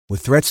With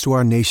threats to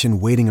our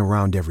nation waiting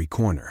around every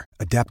corner,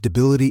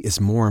 adaptability is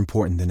more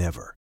important than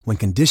ever. When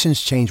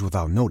conditions change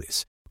without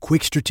notice,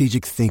 quick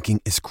strategic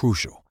thinking is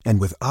crucial.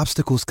 And with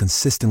obstacles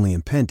consistently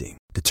impending,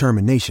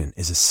 determination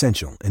is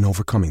essential in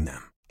overcoming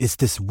them. It's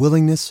this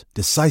willingness,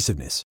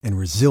 decisiveness, and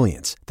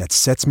resilience that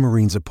sets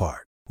Marines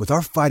apart. With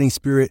our fighting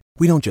spirit,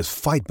 we don't just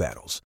fight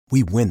battles,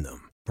 we win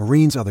them.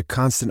 Marines are the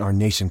constant our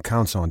nation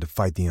counts on to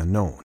fight the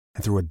unknown.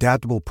 And through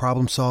adaptable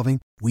problem solving,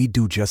 we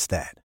do just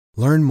that.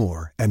 Learn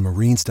more at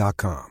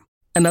marines.com.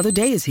 Another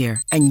day is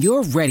here, and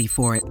you're ready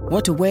for it.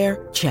 What to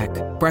wear? Check.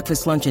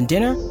 Breakfast, lunch, and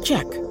dinner?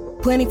 Check.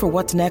 Planning for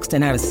what's next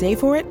and how to save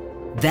for it?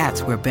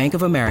 That's where Bank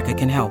of America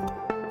can help.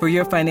 For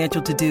your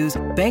financial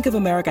to-dos, Bank of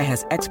America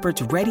has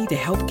experts ready to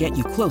help get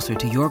you closer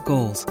to your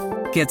goals.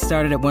 Get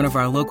started at one of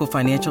our local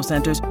financial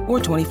centers or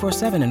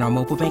 24/7 in our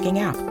mobile banking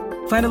app.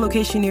 Find a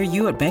location near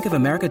you at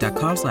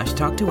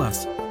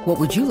bankofamerica.com/talktous. What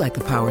would you like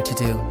the power to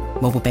do?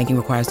 Mobile banking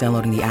requires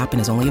downloading the app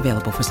and is only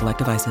available for select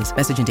devices.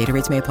 Message and data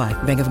rates may apply.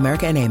 Bank of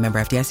America N.A., member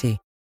FDIC.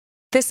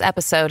 This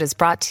episode is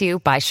brought to you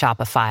by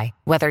Shopify.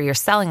 Whether you're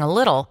selling a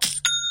little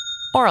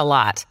or a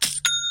lot,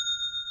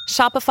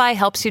 Shopify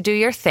helps you do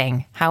your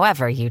thing,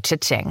 however you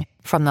cha-ching.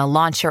 From the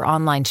launch your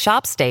online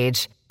shop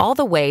stage, all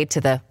the way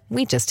to the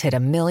we just hit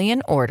 1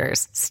 million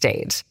orders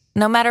stage.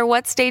 No matter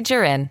what stage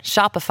you're in,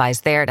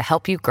 Shopify's there to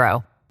help you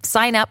grow.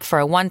 Sign up for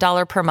a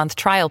 $1 per month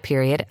trial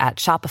period at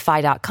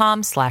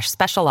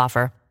shopify.com/special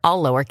offer,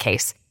 all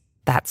lowercase.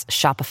 That's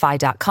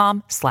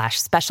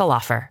shopify.com/special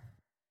offer.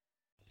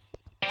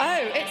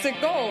 Oh, it's a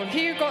goal.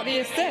 Who got the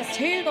assist?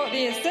 Who got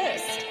the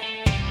assist?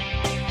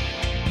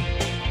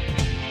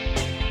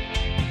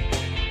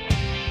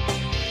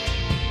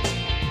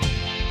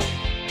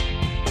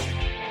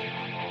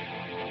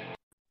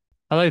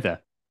 Hello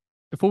there.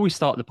 Before we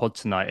start the pod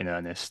tonight in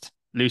earnest,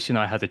 Lucy and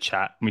I had a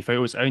chat and we felt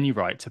it was only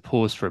right to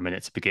pause for a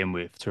minute to begin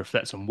with to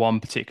reflect on one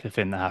particular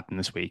thing that happened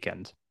this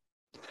weekend.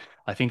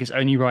 I think it's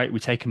only right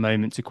we take a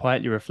moment to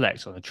quietly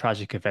reflect on a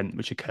tragic event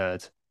which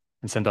occurred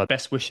and send our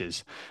best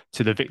wishes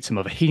to the victim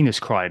of a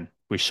heinous crime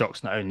which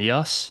shocks not only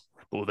us,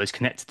 but all those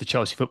connected to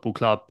Chelsea Football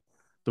Club,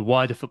 the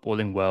wider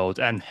footballing world,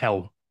 and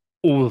hell,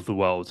 all of the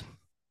world.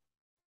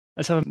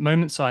 Let's have a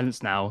moment's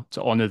silence now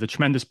to honour the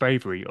tremendous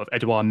bravery of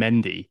Edouard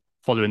Mendy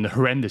following the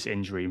horrendous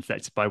injury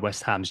inflicted by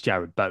West Ham's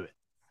Jared Bowen.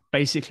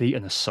 Basically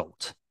an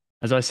assault.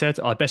 As I said,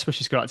 our best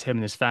wishes go out to him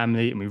and his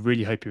family, and we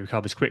really hope he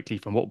recovers quickly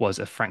from what was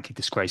a frankly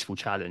disgraceful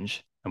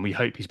challenge, and we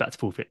hope he's back to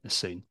full fitness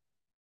soon.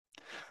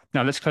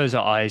 Now let's close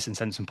our eyes and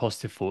send some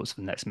positive thoughts for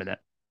the next minute.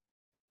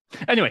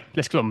 Anyway,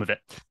 let's get on with it.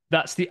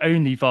 That's the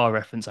only VAR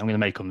reference I'm going to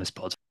make on this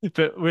pod.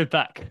 But we're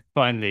back,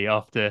 finally,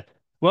 after,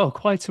 well,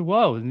 quite a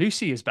while.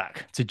 Lucy is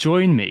back to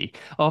join me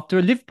after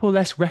a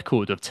Liverpool-esque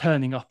record of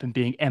turning up and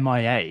being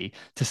MIA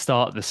to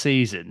start the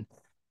season.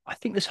 I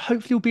think this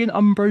hopefully will be an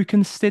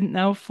unbroken stint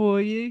now for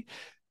you.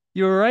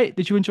 You all right?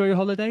 Did you enjoy your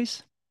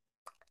holidays?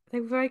 They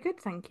were very good,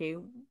 thank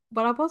you.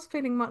 But I was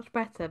feeling much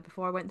better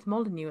before I went to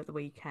Molineux at the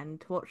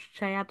weekend to watch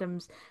Che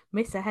Adams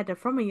miss a header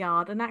from a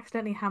yard and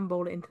accidentally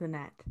handball it into the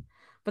net.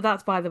 But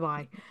that's by the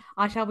by.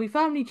 I shall be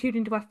firmly tuned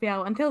into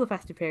FPL until the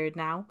festive period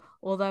now,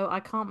 although I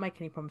can't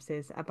make any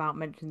promises about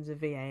mentions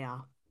of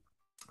VAR.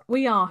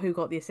 We are Who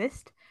Got the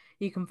Assist.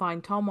 You can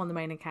find Tom on the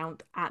main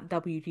account at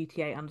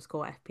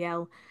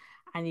WGTA_FPL,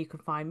 and you can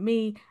find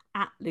me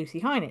at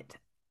Lucy Hynett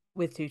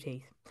with 2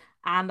 T's.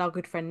 And our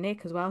good friend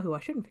Nick as well, who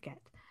I shouldn't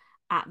forget,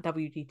 at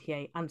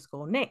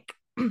WGTA_Nick.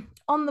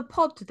 On the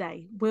pod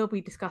today, we'll be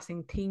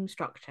discussing team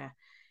structure.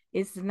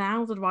 Is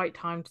now the right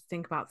time to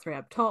think about 3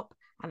 up top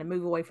and a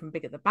move away from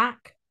big at the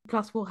back?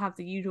 Plus, we'll have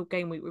the usual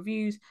game week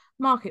reviews,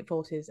 market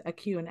forces, a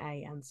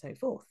Q&A, and so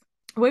forth.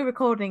 We're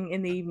recording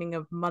in the evening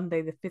of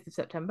Monday, the 5th of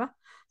September,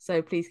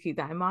 so please keep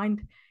that in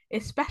mind,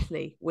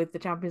 especially with the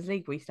Champions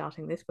League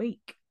restarting this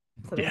week.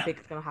 Something big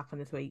is going to happen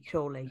this week,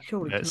 surely.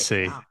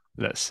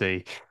 Let's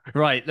see.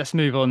 Right, let's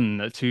move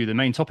on to the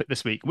main topic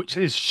this week, which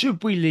is,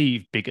 should we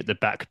leave big at the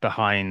back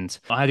behind?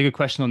 I had a good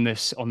question on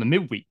this on the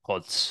midweek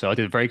pods. So I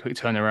did a very quick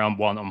turnaround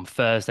one on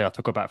Thursday. I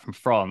took it back from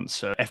France.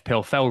 So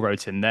FPL Fell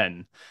wrote in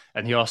then,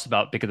 and he asked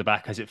about big at the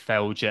back, has it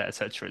failed yet,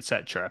 etc.,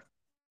 etc.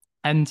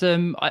 And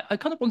I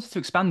kind of wanted to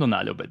expand on that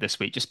a little bit this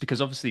week, just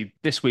because obviously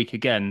this week,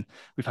 again,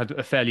 we've had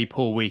a fairly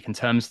poor week in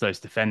terms of those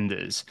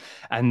defenders.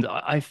 And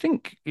I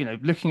think,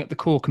 looking at the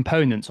core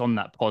components on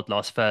that pod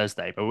last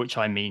Thursday, by which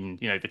I mean,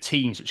 the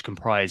teams which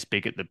comprise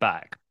big at the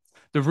back,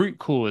 the root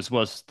cause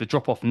was the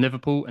drop-off in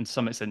Liverpool and to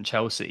some extent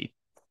Chelsea.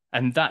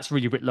 And that's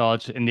really writ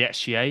large in the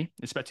XGA,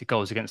 expected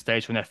goals against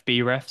stage for an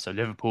FB ref. So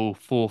Liverpool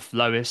 4th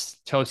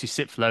lowest, Chelsea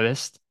 6th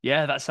lowest.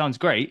 Yeah, that sounds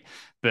great.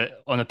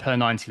 But on a per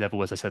 90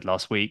 level, as I said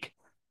last week,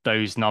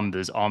 those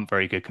numbers aren't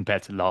very good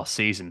compared to last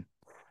season.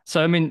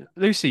 So, I mean,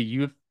 Lucy,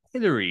 you have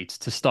pilloried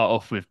to start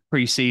off with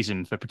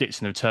pre-season for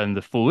predicting the return of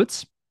the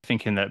forwards,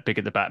 thinking that big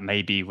at the back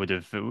maybe would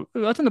have, I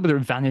don't know whether it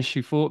vanished,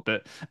 you thought,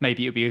 but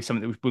maybe it would be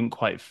something that wouldn't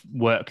quite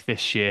work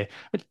this year.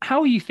 But how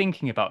are you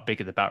thinking about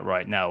big at the back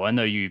right now? I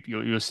know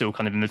you're still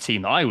kind of in the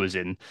team that I was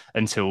in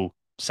until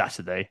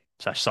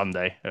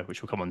Saturday/Sunday,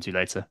 which we'll come on to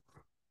later.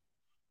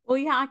 Well,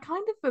 yeah, I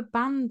kind of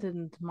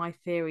abandoned my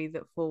theory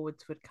that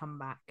forwards would come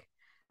back.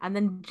 And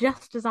then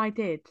just as I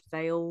did,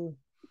 they all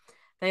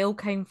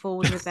came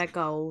forward with their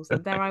goals,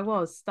 and there I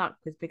was stuck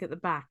with big at the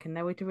back and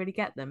no way to really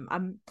get them.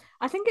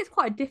 I think it's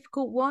quite a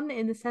difficult one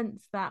in the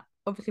sense that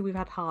obviously we've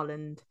had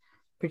Haaland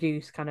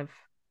produce kind of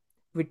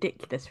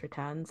ridiculous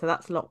returns, so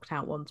that's locked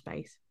out one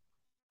space.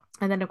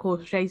 And then of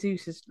course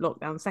Jesus has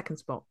locked down the second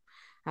spot.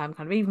 Kind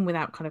of even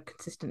without kind of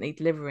consistently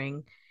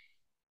delivering,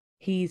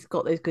 he's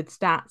got those good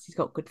stats, he's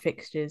got good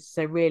fixtures.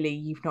 So really,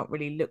 you've not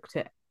really looked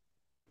at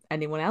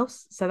anyone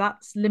else. So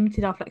that's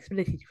limited our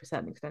flexibility to a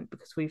certain extent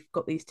because we've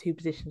got these two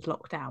positions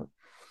locked out.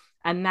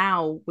 And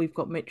now we've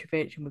got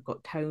Mitrovic and we've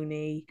got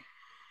Tony,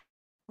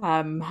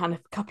 and a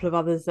couple of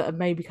others that are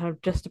maybe kind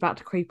of just about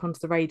to creep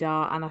onto the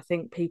radar. And I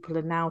think people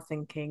are now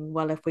thinking,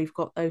 well, if we've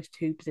got those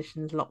two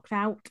positions locked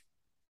out,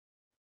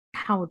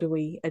 how do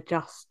we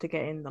adjust to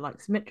get in the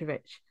likes of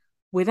Mitrovic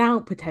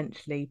without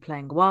potentially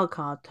playing a wild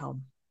card,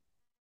 Tom?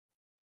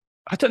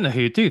 I don't know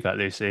who would do that,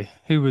 Lucy.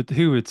 Who would,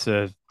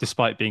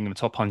 despite being in the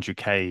top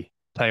 100K,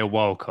 play a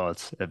wild card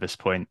at this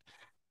point?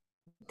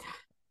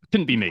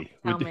 Couldn't be me.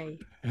 Tell me.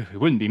 It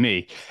wouldn't be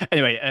me.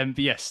 Anyway,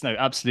 but yes, no,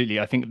 absolutely.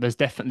 I think there's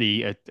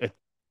definitely a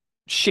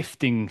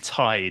shifting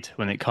tide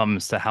when it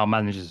comes to how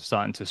managers are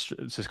starting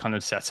to kind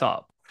of set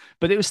up.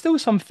 But it was still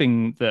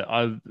something that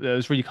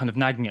was really kind of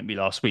nagging at me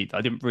last week. I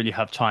didn't really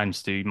have time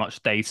to do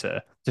much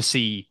data to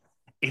see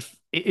if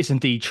it is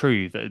indeed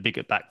true that the big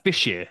at back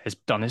this year has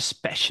done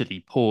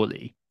especially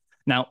poorly.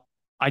 Now,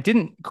 I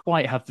didn't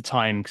quite have the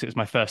time because it was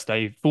my first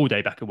day, full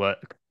day back at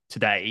work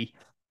today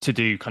to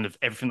do kind of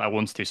everything I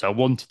wanted to. So I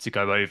wanted to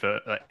go over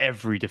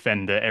every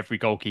defender, every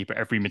goalkeeper,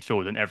 every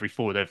midfielder, and every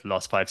forward over the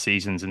last 5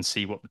 seasons and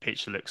see what the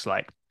picture looks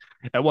like.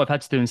 What I've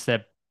had to do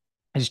instead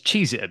is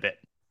cheese it a bit,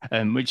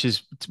 which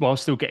is while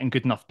still getting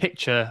good enough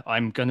picture,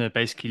 I'm going to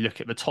basically look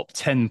at the top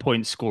 10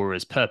 point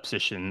scorers per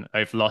position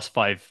over the last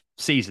 5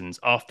 seasons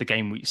after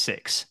game week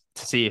 6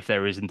 to see if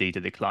there is indeed a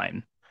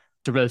decline.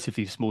 It's a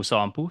relatively small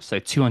sample, so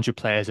 200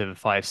 players over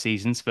 5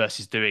 seasons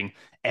versus doing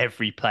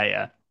every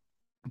player.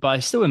 But I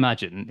still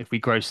imagine if we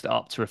grossed it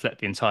up to reflect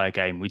the entire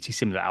game, we'd see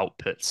similar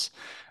outputs.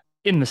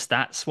 In the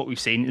stats, what we've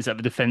seen is that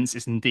the defense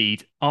is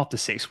indeed, after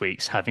 6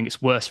 weeks, having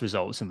its worst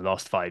results in the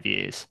last 5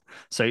 years.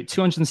 So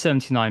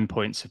 279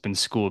 points have been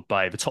scored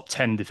by the top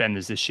 10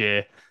 defenders this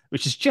year,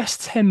 which is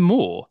just 10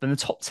 more than the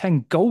top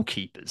 10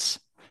 goalkeepers.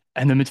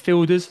 And the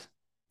midfielders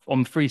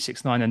on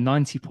 369 and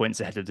 90 points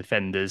ahead of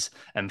defenders,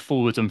 and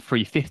forwards on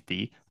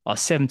 350 are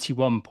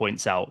 71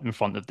 points out in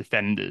front of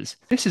defenders.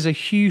 This is a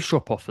huge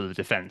drop off for the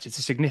defense. It's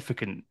a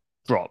significant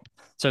drop.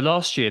 So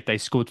last year they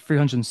scored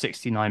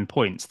 369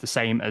 points, the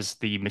same as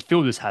the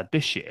midfielders had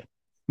this year.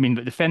 I mean,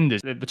 the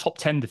defenders, the top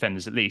 10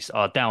 defenders at least,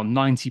 are down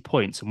 90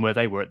 points from where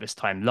they were at this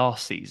time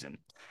last season.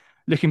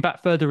 Looking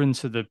back further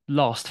into the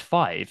last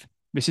 5,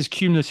 this is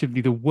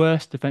cumulatively the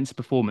worst defensive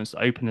performance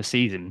to open the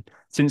season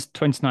since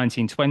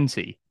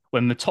 2019-20,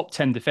 when the top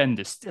 10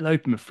 defenders still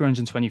open with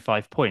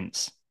 325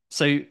 points.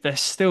 So they're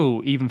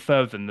still even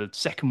further than the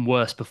second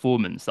worst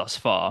performance thus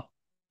far.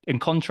 In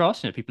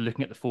contrast, people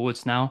looking at the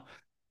forwards now,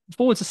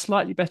 forwards are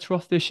slightly better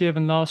off this year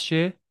than last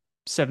year,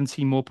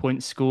 17 more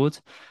points scored.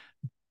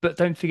 But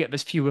don't forget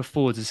there's fewer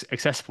forwards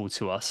accessible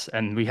to us,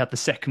 and we have the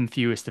second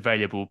fewest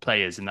available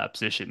players in that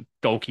position.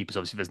 Goalkeepers,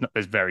 obviously,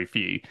 there's very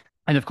few.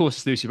 And of course,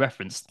 as Lucy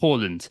referenced,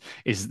 Haaland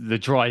is the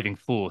driving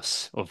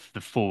force of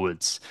the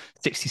forwards,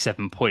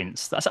 67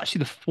 points. That's actually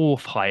the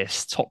fourth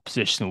highest top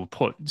positional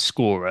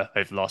scorer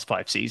over the last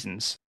 5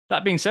 seasons.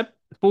 That being said,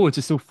 the forwards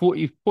are still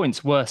 40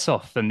 points worse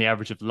off than the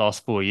average of the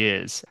last 4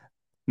 years.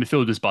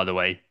 Midfielders, by the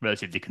way,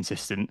 relatively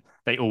consistent.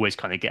 They always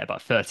kind of get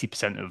about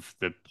 30% of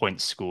the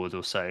points scored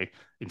or so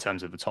in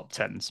terms of the top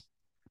tens.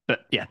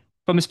 But yeah,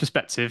 from this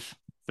perspective,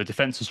 the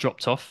defense has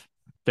dropped off.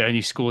 They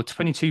only scored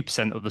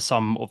 22% of the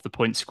sum of the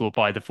points scored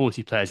by the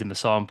 40 players in the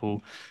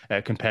sample,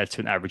 compared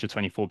to an average of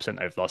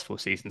 24% over the last 4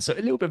 seasons. So a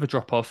little bit of a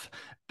drop off,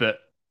 but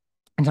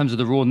in terms of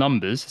the raw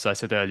numbers, as I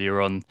said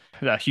earlier on,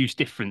 a huge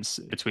difference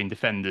between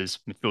defenders,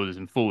 midfielders,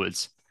 and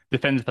forwards.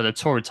 Defenders had a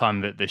torrid time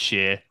of it this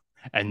year,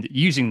 and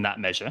using that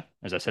measure,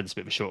 as I said, it's a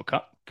bit of a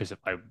shortcut because if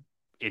I,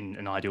 in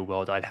an ideal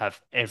world, I'd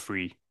have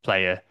every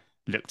player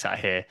looked at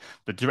here.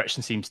 The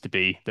direction seems to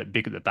be that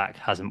big at the back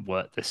hasn't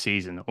worked this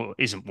season or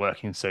isn't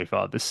working so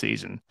far this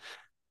season.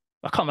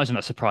 I can't imagine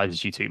that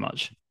surprises you too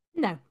much.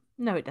 No,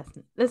 no, it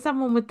doesn't. There's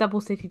someone with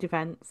double City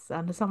defence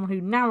and as someone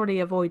who narrowly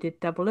avoided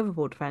double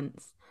Liverpool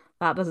defence.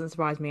 That doesn't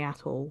surprise me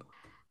at all.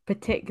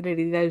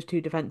 Particularly those two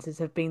defences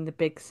have been the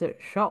big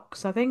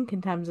shocks, I think,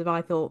 in terms of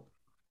I thought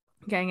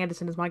getting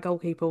Ederson as my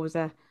goalkeeper was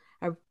a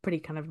pretty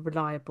kind of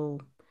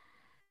reliable,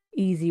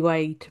 easy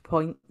way to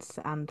points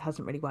and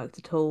hasn't really worked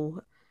at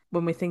all.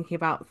 When we're thinking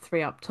about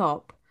three up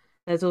top,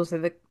 there's also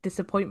the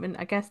disappointment,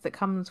 I guess, that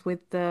comes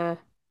with the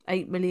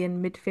 8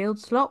 million midfield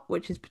slot,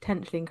 which is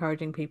potentially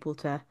encouraging people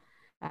to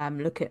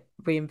look at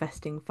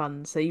reinvesting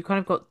funds. So you kind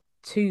of got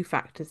two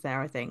factors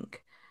there, I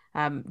think.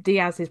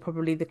 Diaz is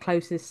probably the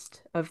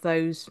closest of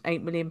those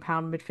 £8 million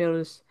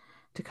midfielders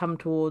to come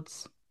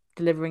towards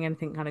delivering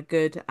anything kind of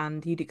good,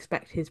 and you'd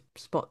expect his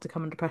spot to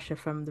come under pressure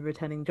from the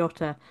returning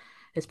Jota,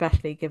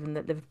 especially given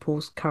that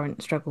Liverpool's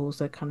current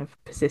struggles are kind of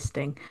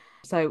persisting.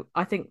 So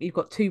I think you've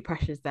got two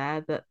pressures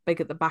there, that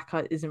big at the back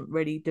isn't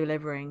really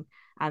delivering,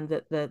 and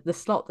that the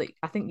slot that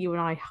I think you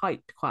and I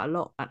hyped quite a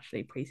lot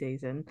actually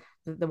pre-season,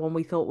 the one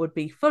we thought would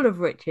be full of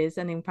riches,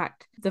 and in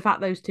fact the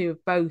fact those two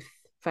have both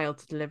failed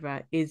to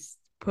deliver is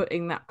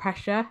putting that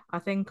pressure, I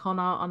think, on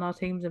our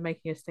teams and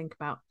making us think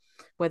about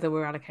whether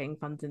we're allocating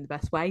funds in the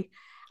best way.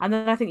 And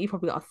then I think you've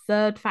probably got a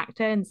third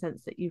factor in the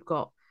sense that you've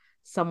got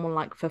someone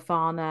like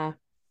Fofana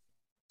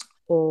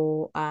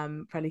or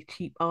fairly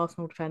cheap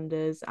Arsenal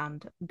defenders,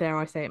 and dare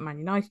I say it, Man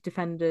United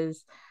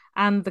defenders,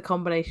 and the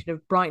combination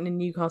of Brighton and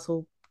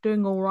Newcastle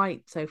doing all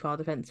right so far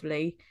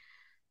defensively.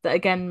 That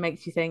again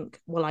makes you think,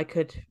 well, I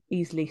could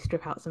easily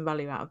strip out some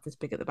value out of this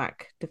big at the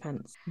back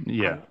defense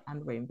Yeah.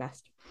 and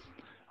reinvest.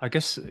 I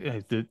guess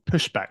the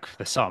pushback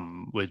for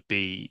some would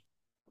be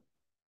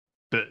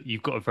that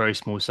you've got a very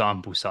small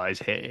sample size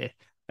here,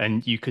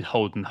 and you could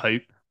hold and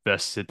hope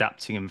versus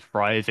adapting and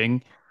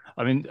thriving.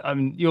 I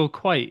mean, you're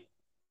quite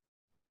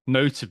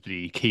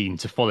notably keen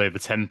to follow the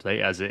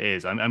template as it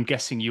is. I'm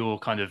guessing you're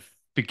kind of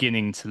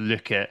beginning to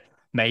look at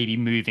maybe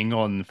moving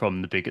on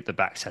from the big at the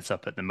back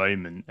setup at the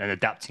moment and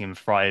adapting and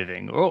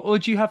thriving, or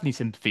do you have any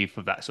sympathy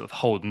for that sort of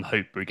hold and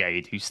hope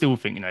brigade who still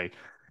think,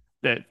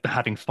 that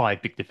having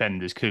five big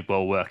defenders could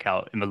well work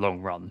out in the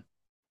long run?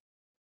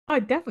 I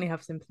definitely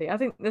have sympathy. I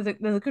think there's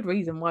a good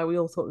reason why we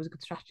all thought it was a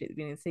good strategy at the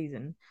beginning of the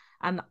season,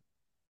 and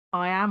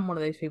I am one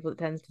of those people that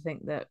tends to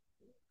think that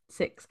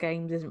 6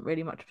 games isn't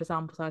really much of a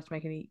sample size to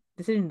make any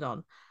decisions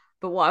on.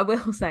 But what I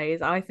will say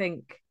is, I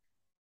think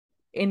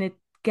in a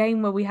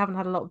game where we haven't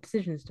had a lot of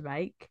decisions to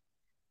make,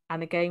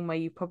 and a game where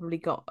you probably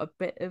got a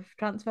bit of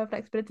transfer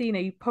flexibility,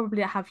 you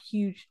probably have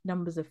huge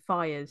numbers of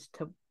fires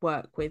to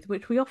work with,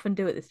 which we often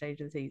do at this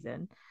stage of the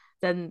season,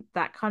 then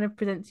that kind of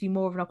presents you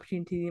more of an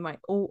opportunity than you might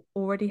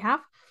already have.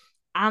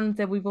 And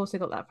then we've also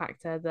got that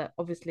factor that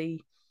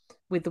obviously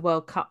with the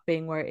World Cup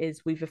being where it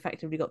is, we've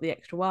effectively got the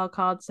extra wild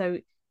card. So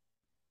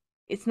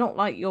it's not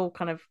like you're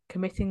kind of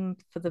committing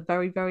for the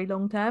very, very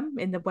long term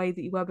in the way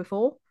that you were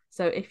before.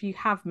 So if you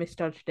have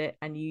misjudged it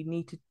and you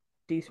need to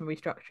do some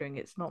restructuring,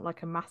 it's not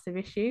like a massive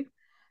issue.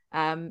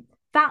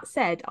 That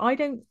said, I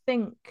don't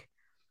think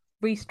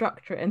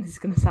restructuring, and this is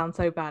going to sound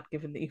so bad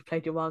given that you've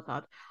played your wild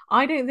card,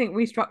 I don't think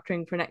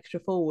restructuring for an extra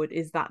forward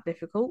is that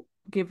difficult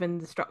given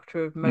the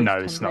structure of most No,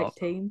 it's template not.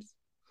 teams.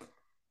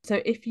 So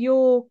if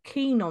you're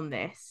keen on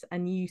this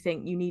and you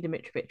think you need a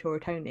Mitrovic or a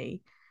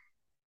Tony,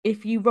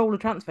 if you roll a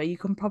transfer, you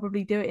can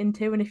probably do it in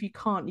two, and if you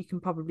can't, you can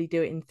probably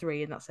do it in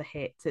three, and that's a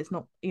hit. So it's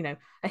not,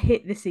 a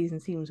hit this season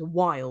seems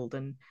wild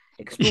and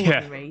Yeah.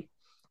 extraordinary,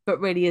 but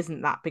really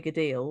isn't that big a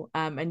deal.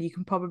 And you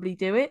can probably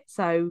do it.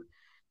 So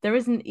there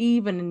isn't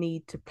even a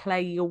need to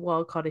play your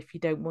wild card if you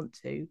don't want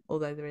to,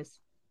 although there is,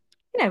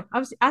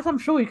 as I'm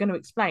sure you're going to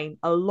explain,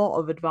 a lot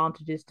of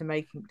advantages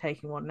to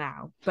taking one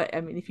now. But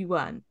I mean, if you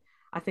weren't,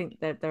 I think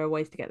that there are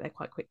ways to get there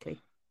quite quickly.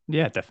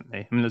 Yeah,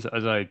 definitely. I mean, as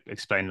I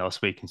explained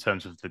last week, in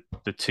terms of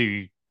the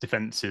two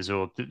defenses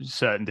or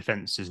certain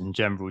defenses in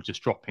general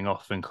just dropping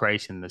off and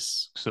creating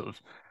this sort of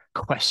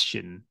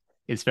question,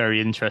 it's very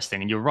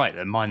interesting. And you're right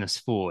that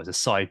 -4 as a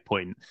side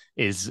point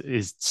is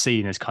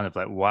seen as kind of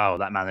like, wow,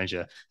 that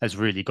manager has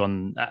really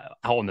gone out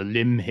on a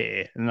limb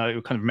here. And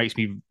it kind of makes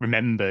me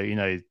remember,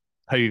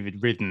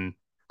 COVID-ridden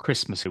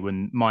Christmas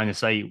when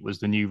 -8 was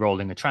the new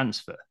rolling a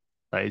transfer.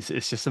 Like,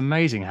 it's just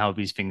amazing how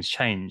these things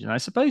change. And I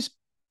suppose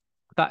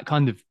that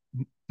kind of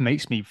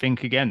makes me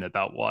think again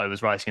about what I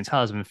was writing in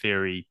Talisman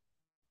Theory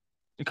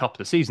a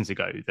couple of seasons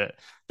ago, that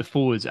the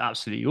forwards are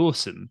absolutely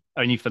awesome.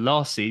 Only for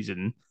last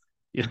season,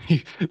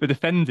 the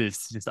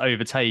defenders to just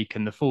overtake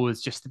and the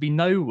forwards just to be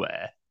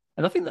nowhere.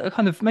 And I think that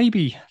kind of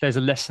maybe there's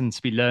a lesson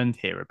to be learned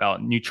here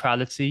about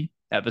neutrality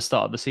at the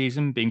start of the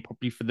season being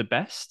probably for the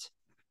best.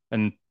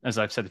 And as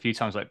I've said a few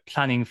times, like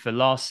planning for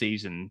last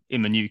season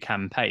in the new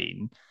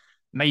campaign,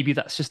 maybe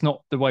that's just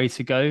not the way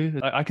to go.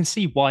 I can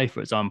see why, for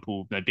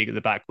example, big at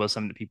the back was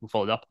something that people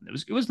followed up on.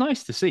 It was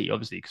nice to see,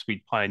 obviously, because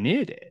we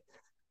pioneered it,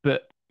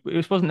 but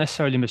it wasn't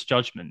necessarily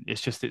misjudgment.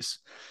 It's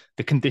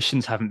the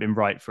conditions haven't been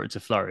right for it to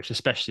flourish,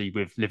 especially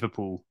with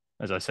Liverpool,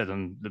 as I said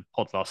on the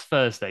pod last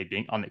Thursday,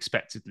 being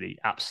unexpectedly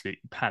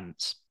absolutely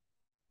pants.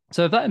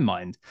 So with that in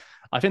mind,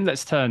 I think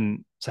let's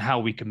turn to how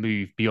we can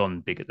move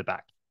beyond big at the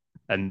back.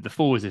 And the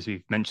forwards, as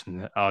we've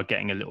mentioned, are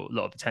getting a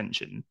lot of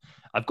attention.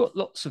 I've got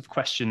lots of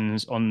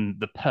questions on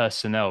the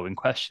personnel in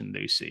question,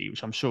 Lucy,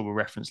 which I'm sure we'll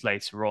reference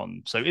later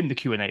on. So in the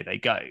Q&A they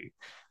go.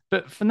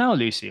 But for now,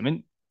 Lucy, I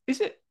mean,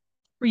 is it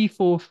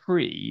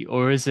 3-4-3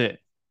 or is it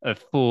a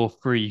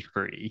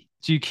 4-3-3?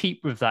 Do you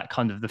keep with that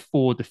kind of the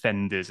four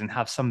defenders and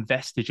have some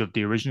vestige of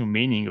the original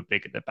meaning of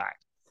big at the back?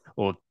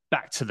 Or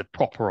back to the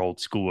proper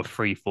old school of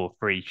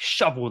 3-4-3,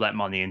 shovel that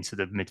money into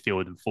the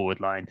midfield and forward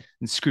line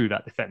and screw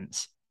that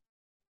defence?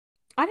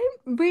 I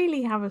don't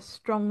really have a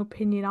strong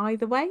opinion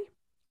either way,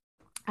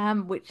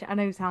 which I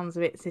know sounds a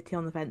bit city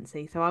on the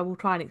fancy, so I will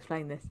try and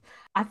explain this.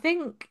 I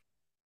think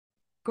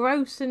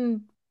Gross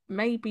and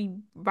maybe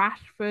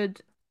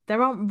Rashford,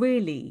 there aren't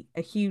really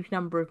a huge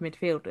number of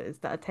midfielders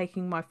that are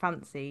taking my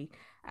fancy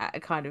at a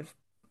kind of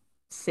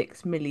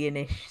 6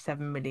 million-ish,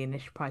 7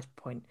 million-ish price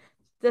point.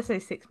 Let's say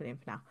 6 million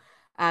for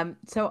now.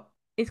 So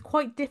it's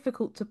quite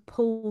difficult to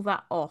pull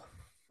that off,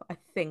 I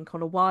think,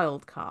 on a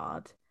wild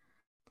card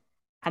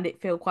and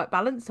it feel quite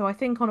balanced. So I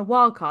think on a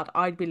wild card,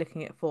 I'd be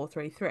looking at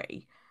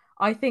 4-3-3.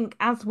 I think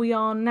as we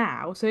are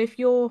now, so if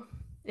you're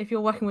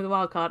working with a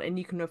wild card and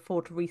you can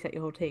afford to reset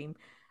your whole team,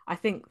 I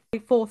think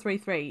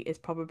 4-3-3 is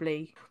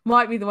probably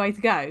might be the way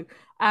to go.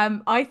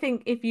 I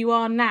think if you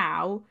are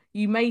now,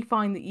 you may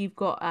find that you've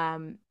got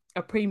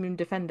a premium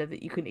defender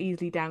that you can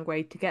easily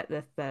downgrade to get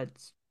the third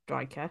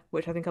striker,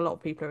 which I think a lot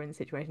of people are in the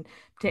situation,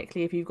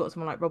 particularly if you've got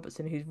someone like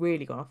Robertson who's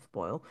really gone off the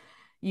boil.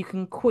 You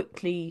can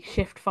quickly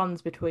shift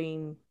funds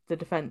between the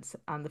defence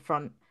and the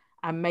front,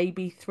 and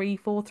maybe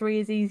 3-4-3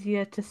 is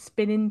easier to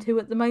spin into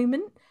at the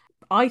moment.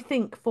 I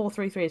think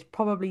 4-3-3 is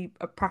probably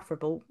a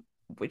preferable,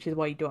 which is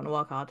why you do it on a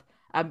wild card.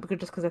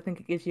 Because I think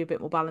it gives you a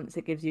bit more balance,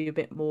 it gives you a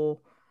bit more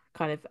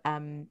kind of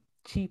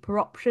cheaper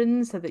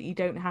options, so that you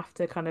don't have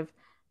to kind of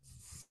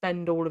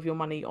spend all of your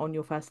money on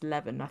your first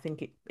 11. I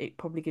think it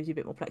probably gives you a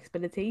bit more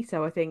flexibility.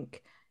 So I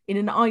think in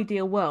an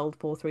ideal world,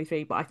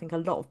 4-3-3, but I think a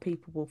lot of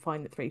people will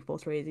find that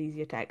 3-4-3 is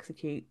easier to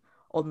execute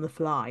on the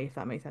fly, if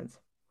that makes sense.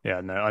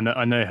 Yeah, no,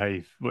 I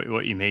know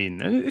what you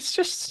mean. And it's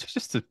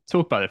just to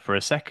talk about it for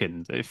a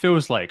second. It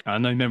feels like I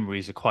know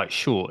memories are quite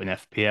short in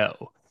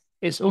FPL.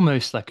 It's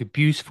almost like a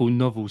beautiful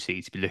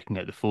novelty to be looking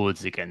at the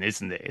forwards again,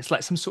 isn't it? It's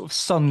like some sort of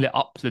sunlit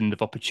upland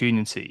of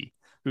opportunity,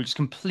 which is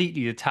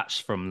completely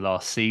detached from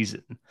last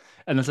season.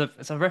 And as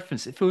I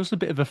referenced, it feels a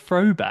bit of a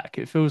throwback.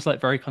 It feels like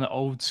very kind of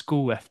old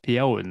school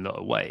FPL in a lot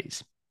of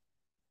ways.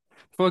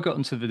 Before I got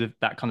into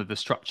that kind of the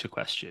structure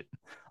question,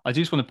 I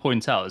just want to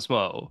point out as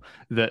well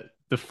that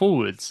the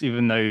forwards,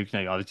 even though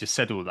I just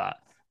said all that,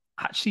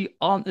 actually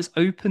aren't as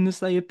open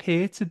as they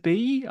appear to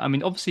be. I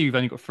mean, obviously we've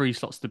only got three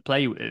slots to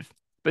play with,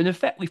 but in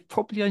effect we've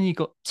probably only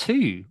got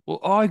two,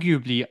 or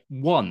arguably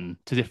one,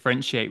 to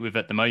differentiate with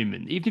at the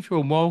moment. Even if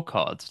you're on wild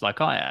cards like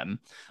I am,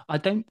 I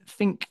don't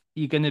think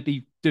you're going to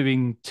be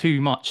doing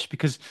too much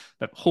because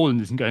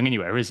Haaland isn't going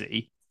anywhere, is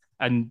he?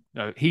 And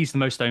he's the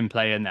most owned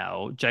player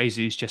now.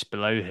 Jesus just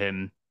below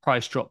him.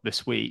 Price drop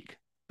this week,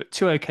 but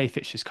two okay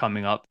fixtures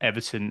coming up: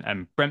 Everton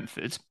and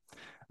Brentford.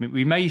 I mean,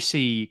 we may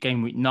see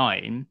game week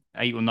 9,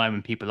 8 or 9,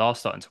 when people are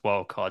starting to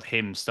wildcard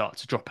him, start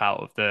to drop out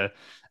of the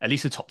at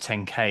least the top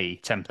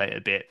 10k template a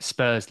bit.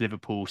 Spurs,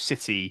 Liverpool,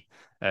 City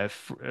are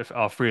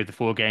three of the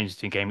four games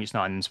between game weeks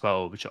 9 and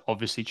 12, which are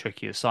obviously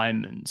tricky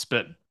assignments.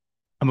 But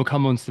and we'll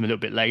come on to them a little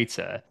bit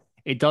later.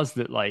 It does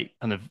look like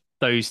kind of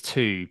those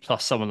two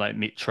plus someone like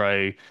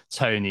Mitro,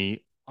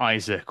 Tony,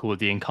 Isaac, or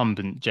the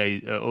incumbent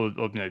or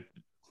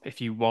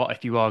if you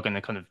are going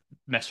to kind of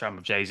mess around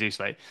with Jesus,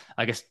 like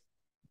I guess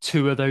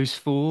two of those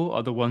four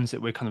are the ones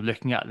that we're kind of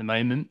looking at the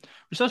moment,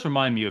 which does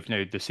remind me of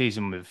the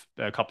season with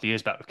a couple of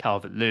years back with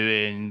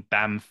Calvert-Lewin,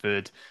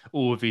 Bamford,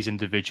 all of these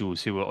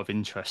individuals who were of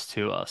interest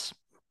to us.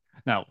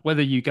 Now,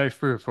 whether you go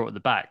through or four at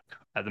the back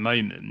at the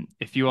moment,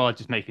 if you are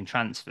just making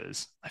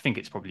transfers, I think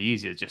it's probably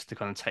easier just to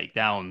kind of take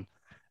down.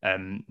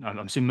 I'm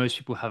assuming most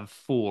people have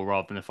four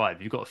rather than a five.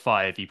 If you've got a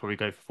five, you probably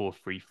go for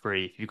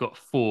 4-3-3. If you've got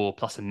four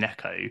plus a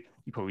Neko,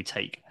 you probably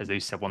take, as they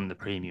said, one of the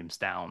premiums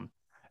down.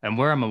 And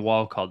where I'm a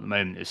wild card at the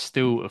moment is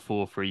still a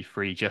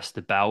 4-3-3, just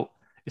about.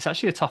 It's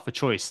actually a tougher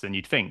choice than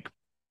you'd think.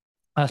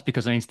 That's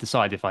because I need to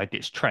decide if I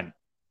ditch Trent.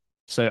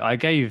 So I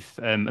gave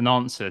an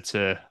answer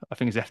to, I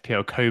think it's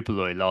FPL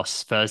Kobeloy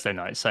last Thursday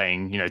night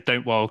saying,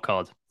 don't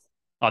wildcard.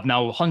 I've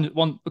now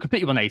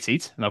completely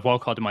 180'd and I've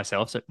wildcarded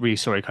myself. So really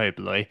sorry,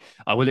 Kobeloy.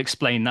 I will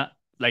explain that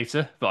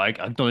later, but I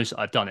acknowledge that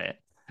I've done it.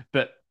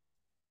 But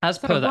as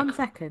Sorry, per that, 1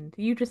 second.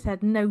 You just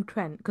said no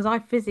Trent because I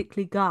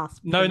physically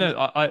gasped no, when you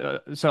no,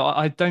 said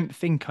I don't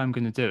think I'm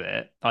going to do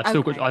it.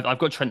 okay. I've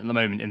got Trent at the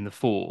moment in the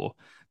four,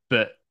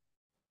 but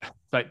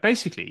like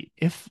basically,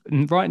 if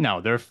right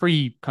now there are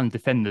three kind of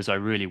defenders I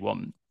really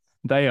want.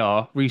 They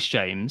are Reece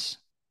James,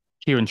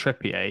 Kieran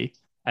Trippier,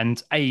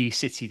 and a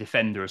City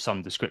defender of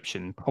some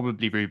description,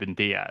 probably Ruben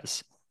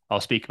Diaz.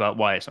 I'll speak about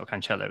why it's not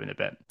Cancelo in a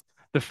bit.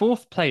 The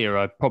fourth player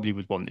I probably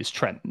would want is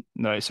Trent.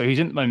 No, so he's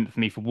in the moment for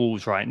me for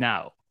Wolves right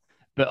now.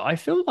 But I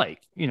feel like,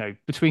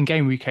 between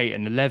game week 8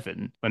 and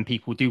 11, when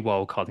people do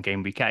wildcard in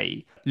game week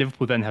 8,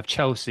 Liverpool then have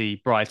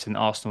Chelsea, Brighton,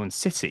 Arsenal, and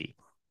City.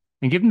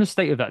 And given the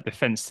state of that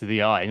defence to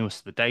the eye and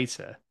also the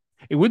data,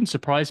 it wouldn't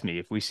surprise me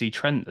if we see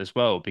Trent as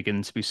well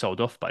begin to be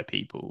sold off by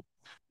people.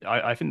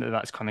 I think that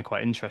that's kind of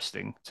quite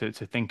interesting to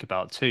think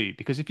about too,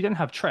 because if you don't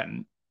have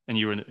Trent and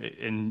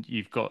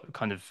you've got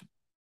kind of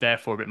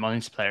therefore a bit money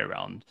to play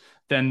around,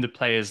 then the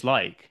players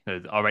like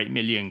our 8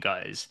 million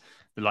guys,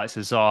 the likes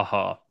of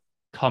Zaha,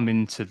 come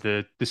into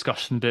the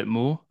discussion a bit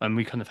more, and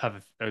we kind of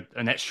have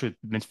an extra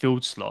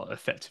midfield slot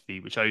effectively,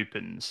 which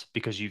opens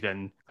because you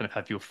then kind of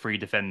have your three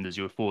defenders,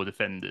 your four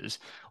defenders,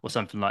 or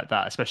something like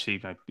that.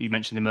 Especially, you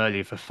mentioned him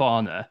earlier for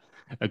Fana,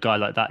 a guy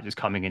like that just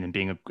coming in and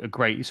being a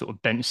great sort of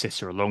bench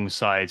sitter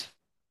alongside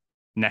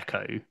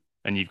Neko,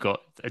 and you've got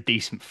a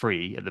decent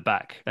free at the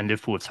back and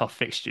Liverpool with tough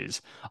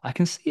fixtures. I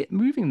can see it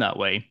moving that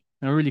way.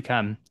 I really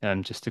can.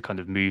 Just to kind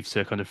of move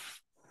to kind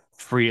of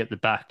free at the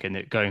back and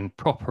it going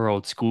proper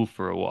old school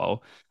for a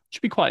while,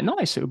 should be quite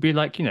nice. It would be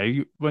like,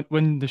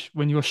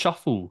 when your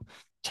shuffle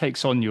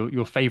takes on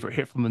your favorite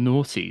hit from the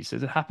noughties,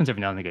 it happens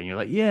every now and again. You're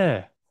like,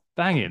 yeah,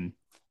 banging.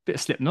 Bit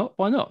of Slipknot,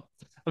 why not?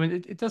 I mean,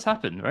 it does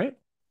happen, right?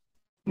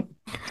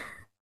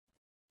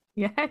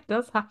 Yeah, it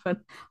does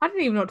happen. I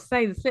didn't even know what to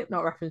say. The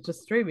Slipknot reference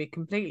just threw me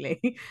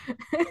completely.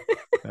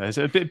 There's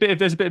a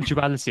bit of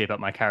duality about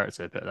my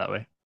character, put it that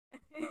way.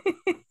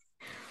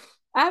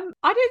 I don't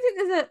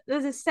think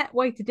there's a set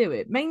way to do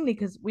it, mainly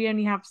because we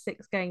only have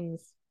 6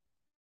 games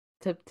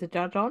to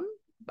judge on.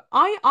 But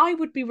I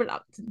would be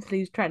reluctant to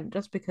lose Trent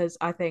just because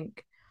I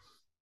think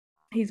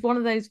he's one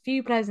of those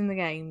few players in the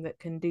game that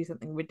can do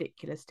something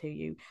ridiculous to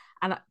you.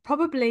 And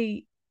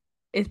probably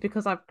is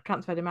because I've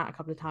transferred him out a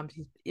couple of times,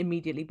 he's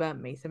immediately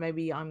burnt me. So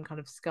maybe I'm kind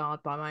of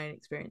scarred by my own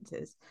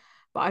experiences.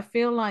 But I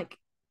feel like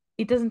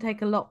it doesn't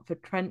take a lot for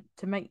Trent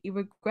to make you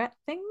regret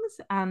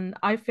things. And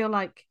I feel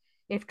like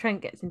if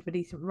Trent gets into a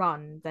decent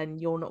run, then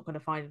you're not going to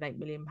find an £8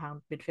 million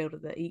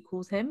midfielder that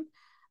equals him.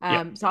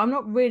 Yeah. So I'm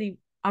not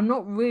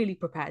really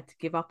prepared to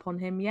give up on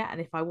him yet. And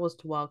if I was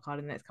to wildcard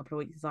in the next couple of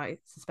weeks, as I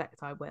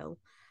suspect I will,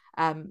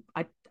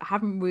 I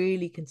haven't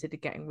really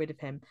considered getting rid of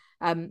him.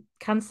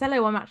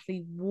 Cancelo, I'm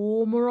actually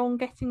warmer on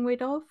getting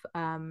rid of,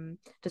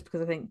 just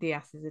because I think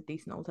Diaz is a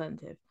decent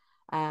alternative.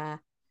 Uh,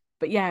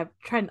 but yeah,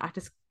 Trent,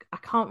 I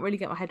can't really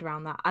get my head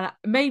around that. And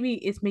maybe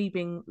it's me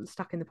being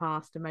stuck in the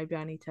past, and maybe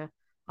I need to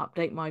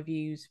update my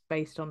views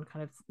based on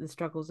kind of the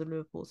struggles of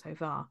Liverpool so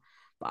far.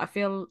 But I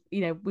feel,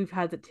 we've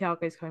heard that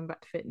Thiago's coming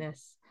back to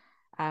fitness.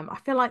 I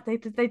feel like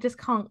they just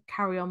can't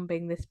carry on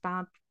being this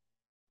bad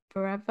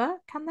forever,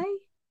 can they?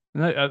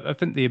 No, I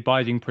think the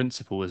abiding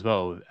principle as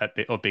well,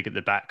 or big at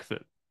the back,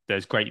 that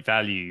there's great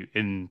value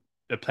in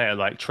a player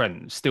like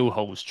Trent still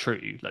holds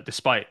true. Like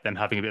despite them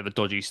having a bit of a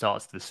dodgy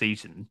start to the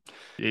season,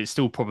 it's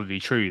still probably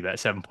true that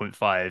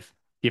 7.5,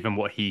 given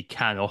what he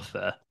can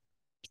offer,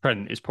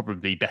 Trent is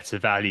probably better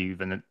value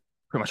than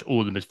pretty much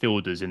all the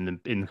midfielders in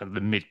kind of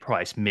the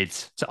mid-price, mid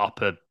to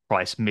upper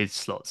price mid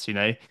slots.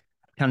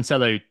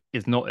 Cancelo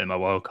is not in my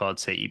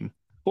wildcard team.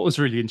 What was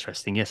really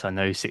interesting, yes, I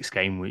know 6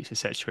 game weeks,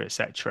 etc.,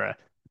 etc.,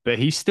 but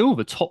he's still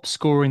the top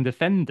scoring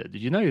defender.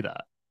 Did you know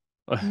that?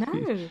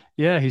 No.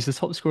 Yeah, he's the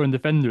top scoring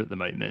defender at the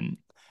moment.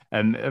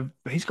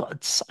 He's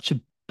got such a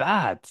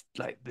bad,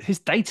 like his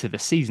data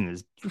this season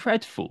is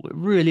dreadful. It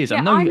really is.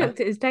 Yeah, I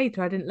looked at his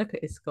data. I didn't look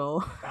at his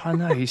score. I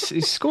know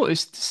he's scored.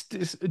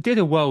 Did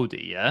a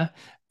worldie, yeah,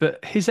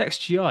 but his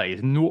XGI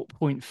is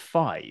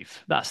 0.5.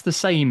 That's the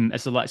same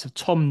as the likes of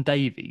Tom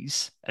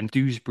Davies and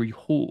Dewsbury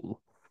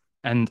Hall,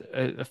 and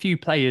a few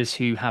players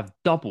who have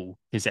double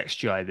his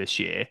XGI this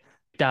year: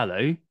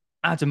 Dallo,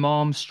 Adam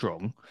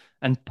Armstrong,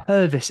 and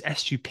Purvis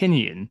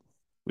Estupinian,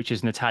 which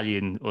is an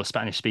Italian or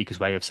Spanish speaker's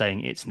way of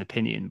saying it's an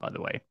opinion, by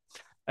the way.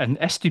 And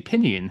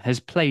Estupinian has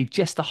played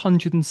just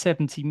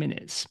 170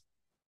 minutes.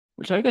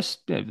 Which I guess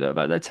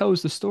that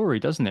tells the story,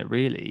 doesn't it,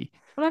 really?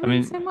 Well, I I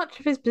mean, mean, so much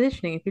of his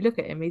positioning, if you look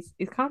at him, he's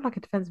kind of like a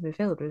defensive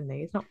midfielder, isn't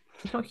he?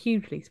 It's not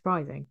hugely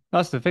surprising.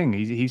 that's the thing.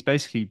 He's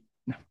basically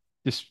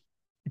just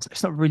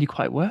it's not really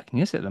quite working,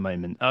 is it, at the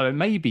moment?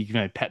 Maybe,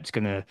 Pep's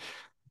gonna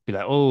be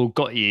like, oh,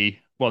 got you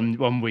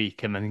one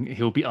week, and then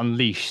he'll be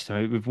unleashed.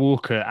 So with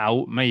Walker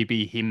out,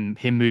 maybe him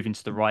moving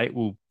to the right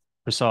will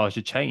presage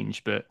a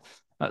change. But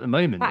at the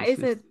moment, That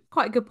is a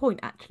quite a good point,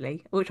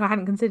 actually, which I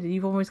hadn't considered.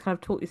 You've almost kind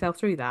of talked yourself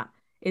through that.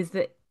 Is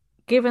that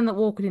given that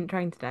Walker didn't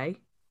train today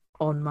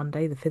on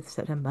Monday, the 5th of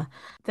September,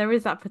 there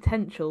is that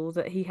potential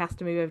that he has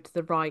to move over to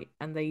the right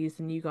and they use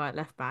the new guy at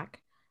left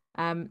back.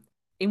 Um,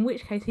 in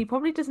which case he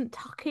probably doesn't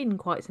tuck in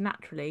quite so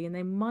naturally, and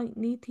they might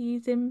need to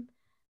use him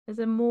as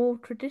a more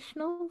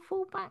traditional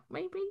fullback,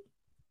 maybe.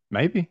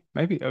 maybe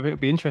it'll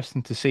be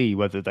interesting to see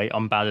whether they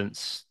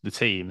unbalance the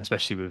team,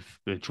 especially with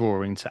the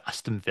drawing to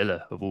Aston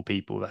Villa of all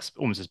people. That's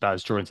almost as bad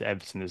as drawing to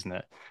Everton, isn't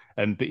it?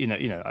 But you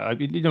know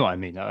what I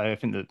mean. I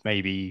think that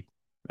maybe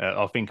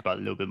I'll think about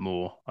it a little bit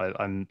more.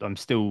 I'm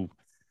still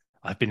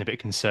I've been a bit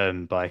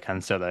concerned by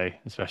Cancelo,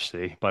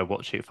 especially by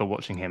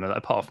watching him.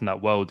 Apart from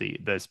that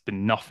worldie, there's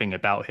been nothing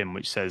about him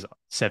which says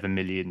 £7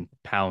 million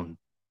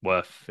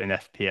worth in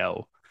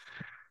FPL.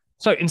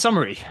 So, in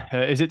summary,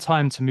 is it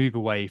time to move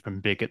away from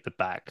big at the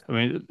back? I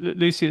mean,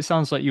 Lucy, it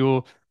sounds like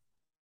you're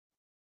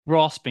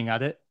grasping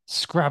at it,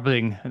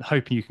 scrabbling and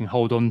hoping you can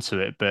hold on to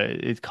it, but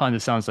it kind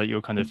of sounds like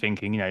you're kind of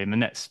thinking, in the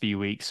next few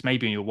weeks,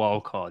 maybe in your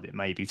wild card, it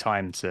may be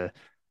time to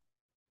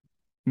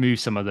move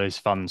some of those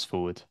funds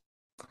forward.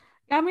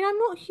 Yeah, I mean, I'm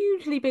not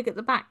hugely big at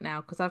the back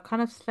now because I've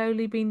kind of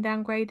slowly been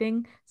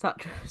downgrading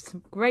such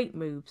some great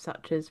moves,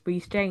 such as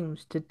Reece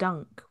James to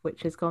Dunk,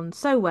 which has gone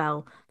so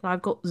well that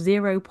I've got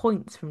 0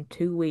 points from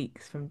 2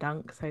 weeks from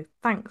Dunk. So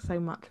thanks so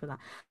much for that.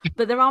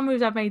 But there are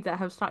moves I've made that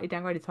have slightly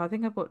downgraded. So I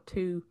think I've got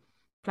two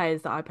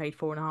players that I paid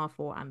 4.5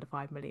 for and a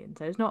 5 million.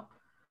 So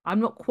I'm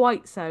not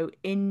quite so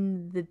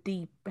in the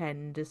deep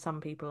end as some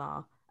people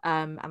are.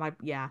 And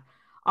yeah.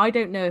 I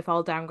don't know if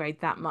I'll downgrade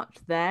that much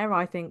there.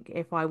 I think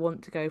if I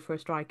want to go for a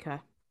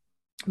striker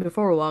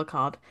before a wild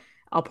card,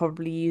 I'll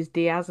probably use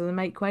Diaz as a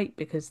make weight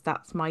because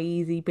that's my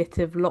easy bit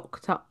of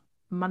locked up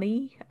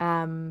money.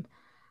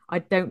 I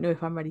don't know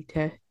if I'm ready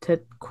to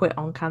quit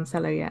on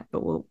Cancelo yet,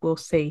 but we'll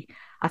see.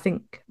 I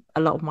think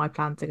a lot of my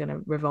plans are going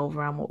to revolve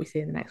around what we see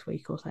in the next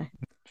week or so.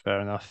 Fair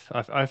enough.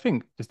 I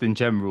think just in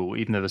general,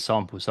 even though the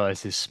sample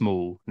size is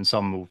small and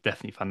some will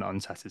definitely find that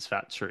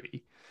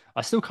unsatisfactory,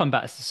 I still come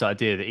back to this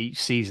idea that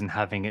each season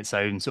having its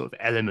own sort of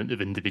element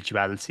of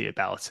individuality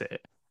about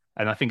it.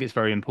 And I think it's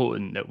very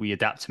important that we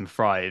adapt and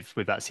thrive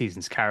with that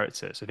season's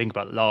character. So think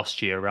about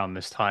last year around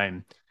this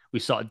time, we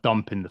started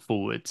dumping the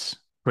forwards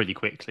pretty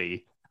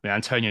quickly. I mean,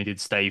 Antonio did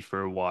stay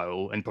for a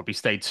while and probably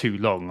stayed too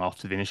long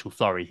after the initial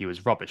flurry. He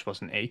was rubbish,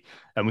 wasn't he?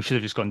 And we should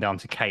have just gone down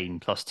to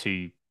Kane plus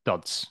two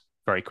duds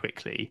very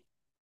quickly.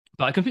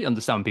 But I completely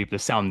understand people are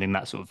sounding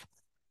that sort of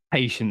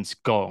patience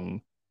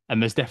gong.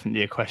 And there's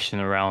definitely a question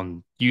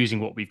around using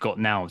what we've got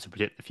now to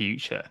predict the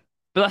future.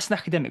 But that's an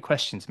academic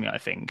question to me, I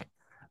think.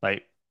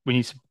 Like, we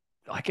need to,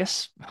 I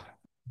guess,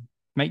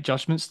 make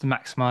judgments to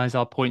maximize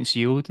our points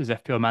yield as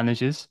FPL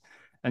managers.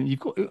 And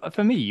you've got,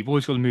 for me, you've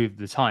always got to move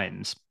with the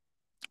times.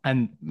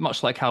 And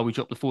much like how we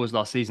dropped the forwards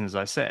last season, as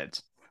I said,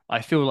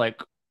 I feel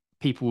like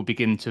people will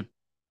begin to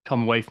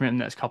come away from it in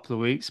the next couple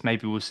of weeks.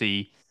 Maybe we'll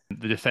see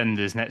the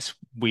defenders next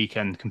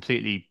weekend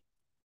completely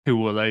poo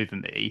all over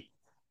me.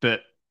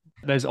 But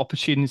there's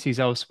opportunities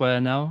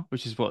elsewhere now,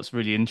 which is what's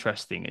really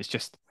interesting. It's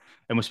just,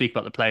 and we'll speak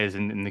about the players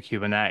in the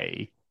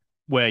Q&A,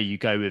 where you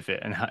go with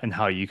it and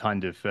how you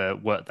kind of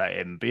work that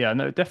in. But yeah,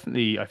 no,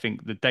 definitely, I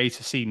think the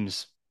data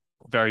seems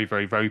very,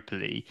 very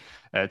ropily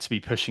to be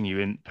pushing you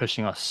in,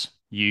 pushing us,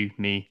 you,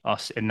 me,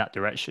 us in that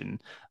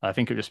direction. I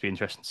think it'll just be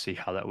interesting to see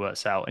how that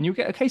works out. And you'll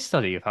get a case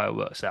study of how it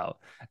works out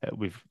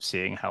with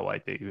seeing how I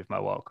do with my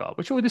wildcard,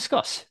 which we'll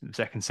discuss in the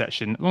second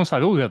section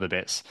alongside all the other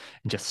bits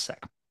in just a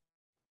sec.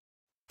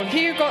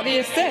 Who got the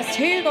assist?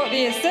 Who got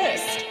the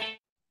assist?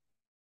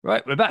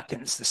 Right, we're back,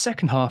 and it's the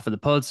second half of the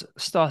pods,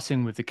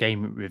 starting with the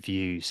game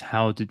reviews.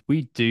 How did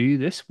we do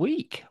this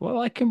week? Well,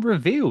 I can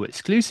reveal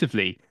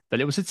exclusively that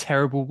it was a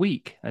terrible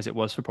week, as it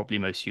was for probably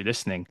most of you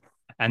listening,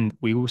 and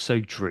we also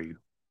drew.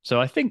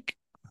 So I think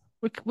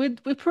we're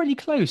pretty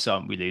close,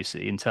 aren't we,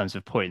 Lucy, in terms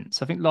of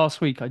points? I think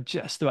last week I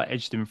just about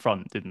edged in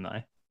front, didn't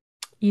I?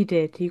 You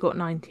did. You got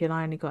 90 and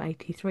I only got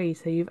 83,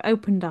 so you've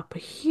opened up a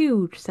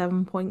huge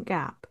 7 point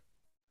gap.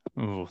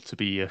 Oh, to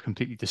be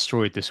completely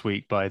destroyed this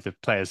week by the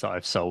players that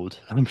I've sold,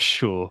 I'm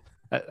sure.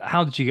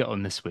 How did you get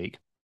on this week?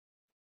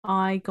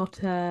 I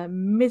got a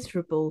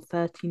miserable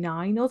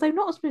 39, although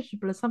not as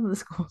miserable as some of the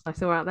scores I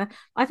saw out there.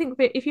 I think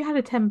that if you had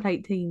a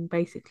template team,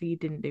 basically you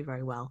didn't do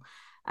very well.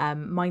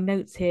 My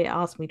notes here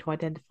asked me to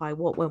identify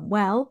what went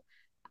well.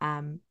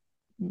 Not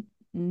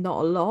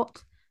a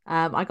lot.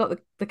 I got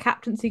the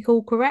captaincy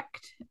call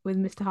correct with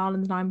Mr.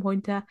 Haaland's 9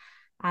 pointer,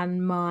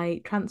 and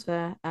my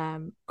transfer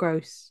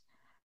gross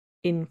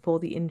in for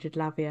the injured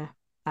Lavia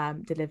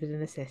delivered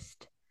an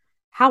assist.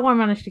 How I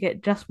managed to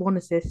get just one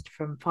assist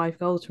from 5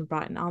 goals from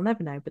Brighton, I'll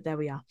never know, but there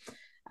we are.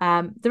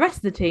 The rest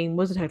of the team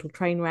was a total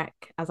train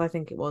wreck, as I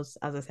think it was,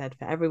 as I said,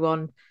 for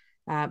everyone.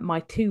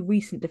 My two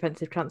recent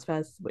defensive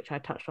transfers, which I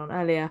touched on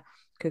earlier,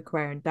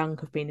 Cucurella and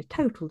Dunk, have been a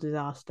total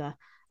disaster,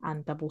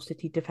 and Double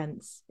City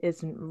defence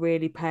isn't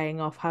really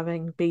paying off,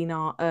 having been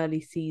our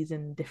early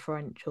season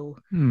differential.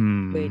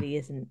 Hmm. Really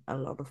isn't a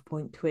lot of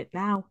point to it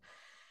now.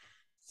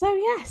 So,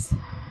 yes,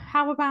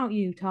 how about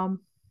you,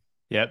 Tom?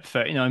 Yep,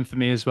 39 for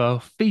me as well.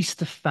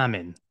 Feast of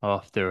famine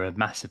after a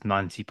massive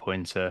 90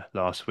 pointer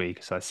last week,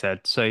 as I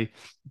said. So, I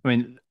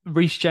mean,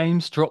 Reece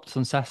James dropped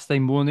on Saturday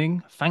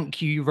morning.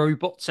 Thank you,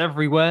 robots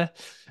everywhere.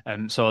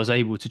 So I was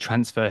able to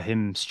transfer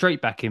him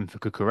straight back in for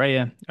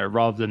Cucurella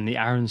rather than the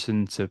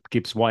Aronson to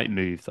Gibbs White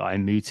move that I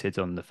mooted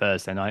on the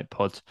Thursday night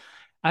pod.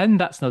 And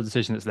that's another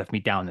decision that's left me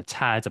down a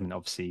tad. I mean,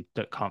 obviously,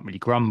 that can't really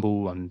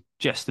grumble. I'm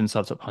just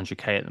inside top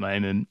 100k at the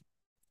moment.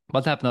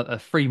 But I'd have another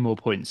 3 more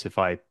points if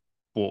I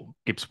bought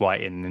Gibbs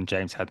White in and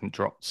James hadn't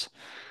dropped.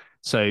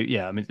 So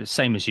yeah, I mean the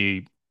same as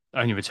you,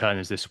 only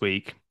returners this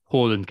week.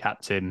 Haaland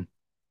captain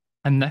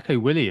and Neco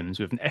Williams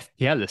with an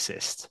FPL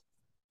assist.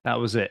 That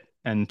was it.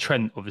 And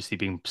Trent obviously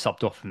being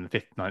subbed off in the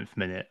 59th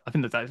minute. I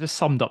think that just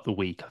summed up the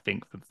week, I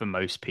think, for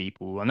most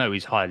people. I know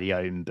he's highly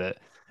owned,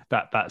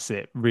 but that's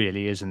it,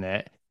 really, isn't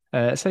it?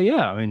 So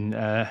yeah, I mean,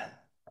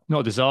 not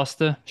a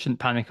disaster. Shouldn't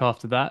panic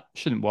after that.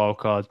 Shouldn't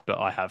wildcard, but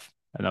I have.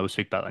 And I will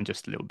speak about that in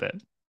just a little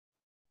bit.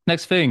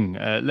 Next thing,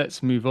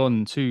 let's move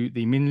on to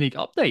the Min League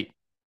update.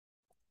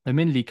 The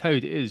Min League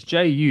code is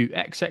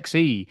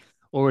JUXXE,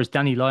 or as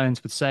Danny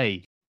Lyons would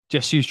say,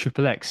 just use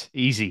triple X,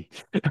 easy.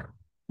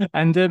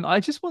 And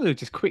I just want to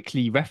just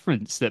quickly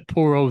reference that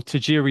poor old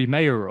Tajiri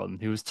Mayoron,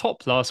 who was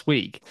top last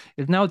week,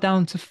 is now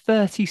down to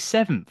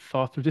 37th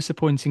after a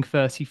disappointing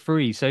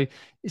 33. So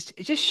it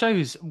just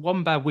shows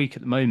one bad week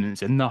at the moment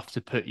is enough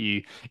to put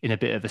you in a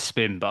bit of a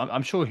spin, but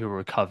I'm sure he'll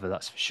recover,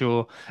 that's for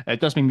sure. It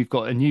does mean we've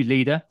got a new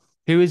leader.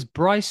 who is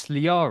Bryce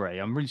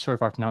Liare. I'm really sorry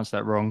if I pronounced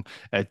that wrong.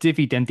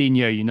 Divi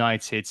Dendinho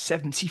United,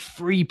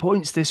 73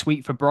 points this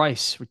week for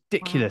Bryce. Wow.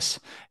 Ridiculous.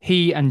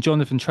 He and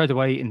Jonathan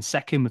Treadaway in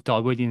second with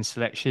Darwinian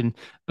selection,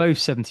 both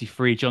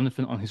 73.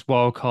 Jonathan on his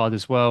wild card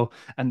as well.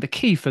 And the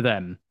key for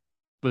them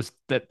was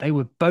that they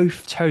were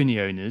both Tony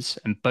owners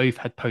and both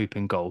had Pope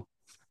in goal.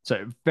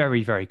 So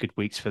very, very good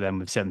weeks for them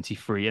with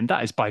 73. And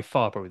that is by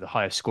far probably the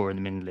highest score in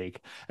the mini league.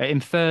 In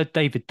third,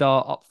 David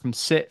Dart up from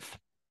sixth,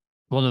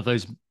 one of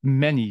those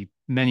many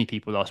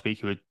people last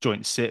week who were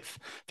joint sixth.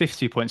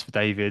 52 points for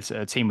David,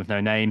 a team with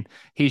no name.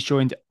 He's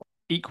joined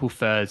equal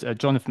third.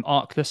 Jonathan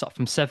Arkless up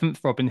from seventh.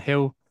 Robin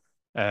Hill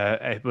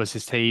it was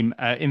his team.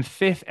 In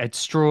fifth, Ed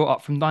Straw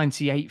up from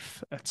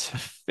 98th to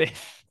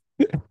fifth.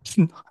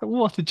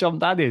 What a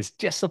jump that is.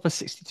 Just off a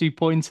 62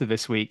 pointer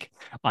this week.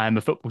 I am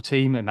a football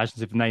team.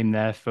 Imaginative name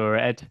there for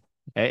Ed.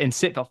 In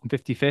sixth up from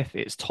 55th,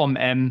 it's Tom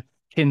M.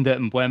 Kinder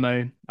and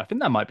Buemo. I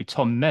think that might be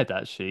Tom Med,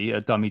 actually,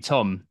 dummy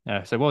Tom.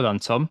 So well done,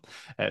 Tom.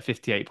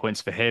 58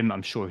 points for him.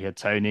 I'm sure he had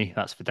Tony.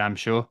 That's for damn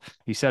sure.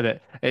 He said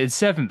it. In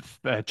seventh,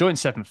 joint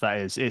seventh, that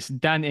is. It's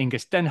Dan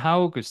Ingus Den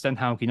Haug of Den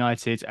Haug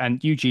United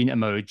and Eugene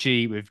Amoa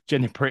G with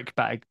Jenny Prick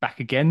back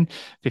again.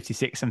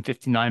 56 and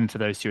 59 for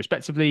those two,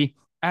 respectively.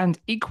 And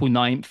equal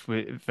ninth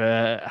with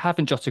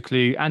Haven't Jot a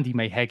Clue, Andy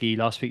Mayheggy.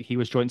 Last week he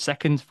was joint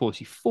second,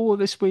 44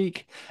 this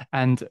week.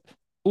 And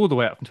all the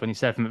way up from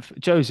 27th,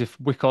 Joseph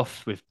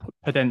Wickoff with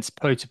Pedence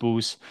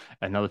Potables,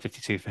 another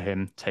 52 for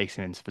him, takes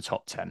him into the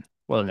top 10.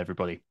 Well done,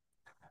 everybody.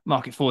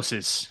 Market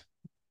forces,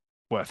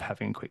 worth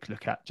having a quick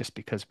look at just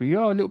because we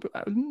are a little bit.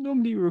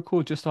 Normally, we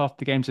record just after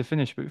the games are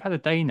finished, but we've had a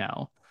day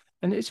now.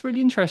 And it's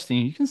really interesting.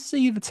 You can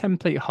see the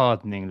template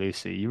hardening,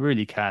 Lucy. You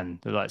really can.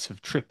 The likes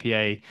of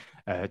Trippier,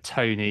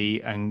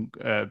 Tony, and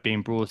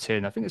being brought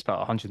in. I think it's about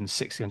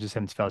 160,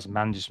 170,000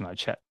 managers when I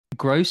checked.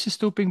 Gross is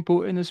still being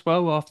brought in as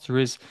well after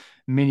his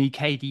mini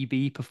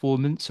KDB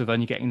performance of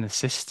only getting an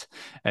assist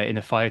in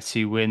a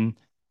 5-2 win.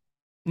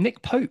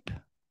 Nick Pope,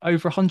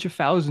 over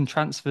 100,000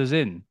 transfers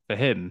in for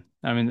him.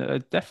 I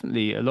mean,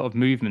 definitely a lot of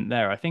movement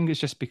there. I think it's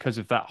just because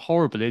of that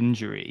horrible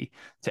injury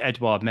to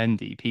Edouard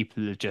Mendy.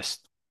 People are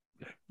just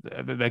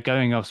they're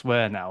going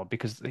elsewhere now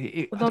because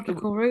The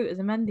logical route is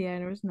a Mendy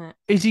owner, isn't it?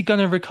 is he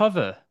going to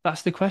recover?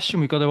 That's the question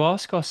we've got to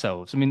ask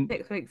ourselves. I mean,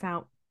 6 weeks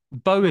out.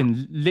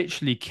 Bowen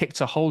literally kicked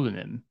a hole in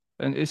him,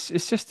 and it's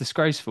just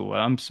disgraceful.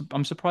 I'm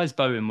surprised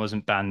Bowen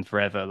wasn't banned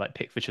forever, like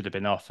Pickford should have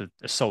been after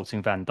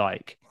assaulting Van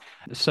Dijk.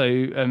 So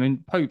I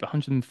mean, Pope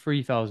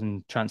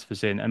 103,000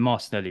 transfers in, and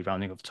Martinelli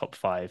rounding off top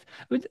five.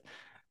 I mean,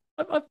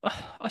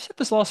 I said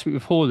this last week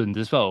with Haaland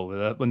as well,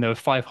 when there were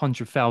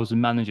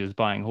 500,000 managers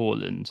buying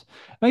Haaland.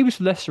 Maybe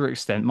to a lesser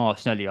extent,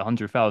 Martinelli,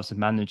 100,000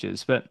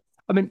 managers. But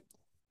I mean,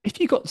 if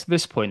you got to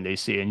this point,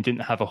 Lucy, and you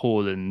didn't have a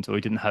Haaland or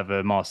you didn't have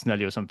a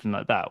Martinelli or something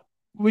like that,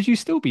 would you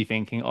still be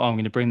thinking, "Oh, I'm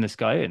going to bring this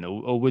guy in,"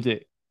 or would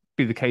it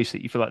be the case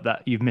that you feel like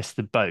that you've missed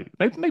the boat?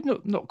 Maybe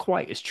not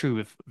quite as true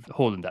with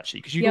Haaland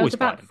actually, because you can Yeah, I was always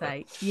buy about to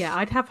him. But say, yeah,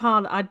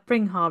 I'd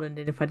bring Haaland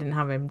in if I didn't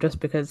have him, just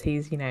because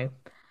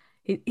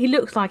he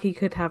looks like he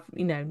could have,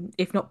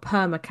 if not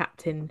perma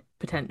captain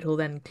potential,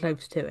 then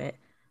close to it.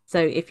 So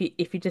if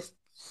you just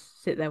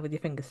sit there with your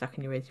fingers stuck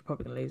in your ears, you're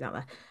probably gonna lose out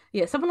there.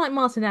 Yeah, someone like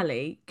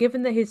Martinelli,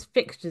 given that his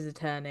fixtures are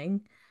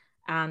turning,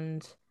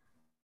 and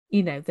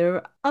there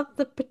are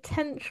other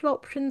potential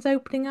options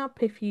opening up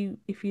if you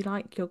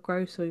like your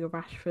Gross or your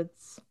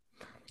Rashfords.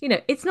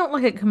 It's not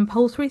like a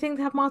compulsory thing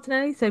to have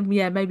Martinelli. So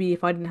yeah, maybe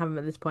if I didn't have him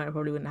at this point, I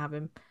probably wouldn't have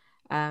him.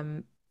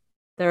 Um,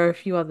 there are a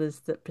few others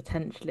that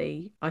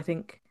potentially, I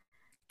think,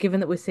 given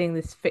that we're seeing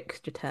this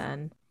fixture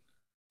turn,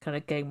 kind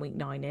of game week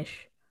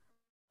 9-ish,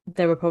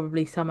 there are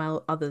probably some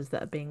others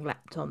that are being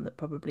leapt on that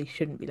probably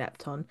shouldn't be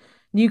leapt on.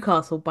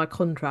 Newcastle, by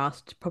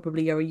contrast,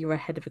 probably you're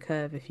ahead of a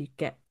curve if you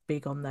get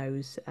big on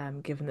those,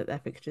 given that their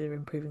fixtures are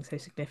improving so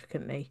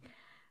significantly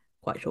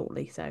quite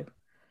shortly. So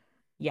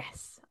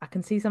yes, I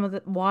can see some of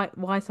the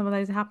why some of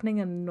those are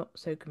happening, and not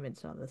so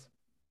convinced on others.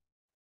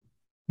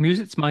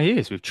 music to my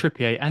ears with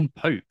Trippier and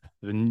Pope,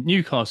 the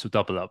Newcastle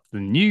double up, the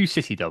new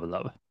City double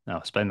up. I'll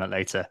explain that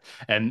later.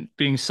 And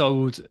being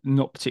sold,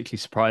 not particularly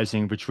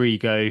surprising.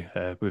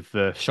 Rodrigo with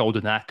the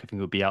shoulder knack, I think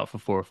he'll be out for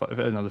 4 or 5,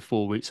 another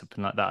 4 weeks,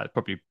 something like that.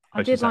 Probably I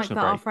post did like international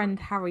that our break. friend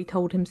Harry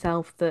told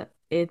himself that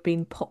it had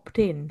been popped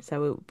in,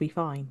 so it would be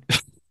fine.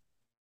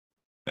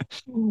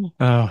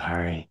 Oh,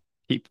 Harry,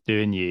 keep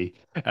doing you.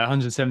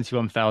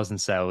 171,000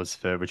 sales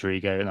for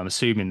Rodrigo, and I'm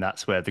assuming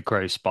that's where the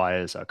gross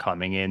buyers are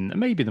coming in, and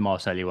maybe the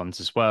Martinelli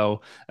ones as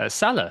well.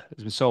 Salah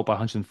has been sold by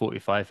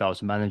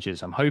 145,000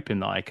 managers. I'm hoping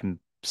that I can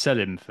sell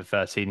him for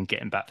 13 and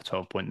get him back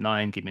for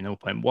 12.9, give me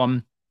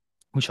 0.1.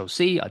 We shall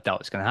see. I doubt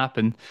it's going to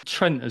happen.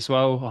 Trent as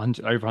well,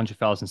 100, over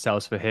 100,000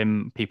 sales for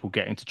him. People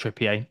getting to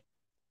Trippier.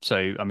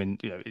 So, I mean,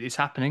 it's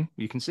happening.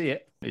 You can see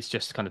it. It's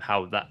just kind of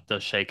how that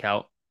does shake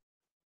out.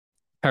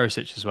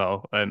 Perisic as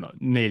well,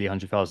 nearly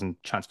 100,000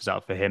 transfers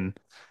out for him.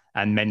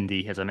 And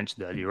Mendy, as I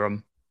mentioned earlier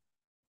on.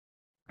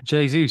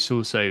 Jesus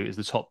also is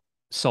the top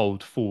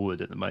sold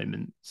forward at the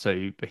moment.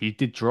 So, but he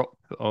did drop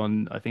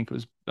on, I think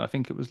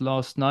it was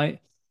last night.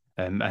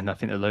 And I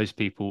think that loads of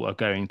people are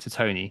going to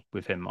Tony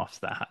with him after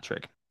that hat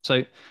trick.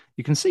 So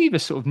you can see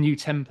this sort of new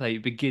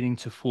template beginning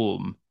to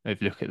form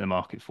if you look at the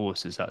market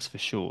forces, that's for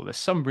sure. There's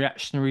some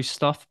reactionary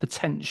stuff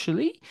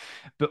potentially,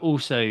 but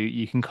also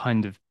you can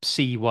kind of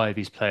see why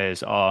these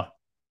players are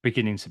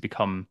beginning to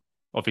become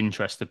of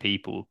interest to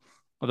people.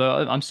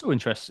 Although I'm still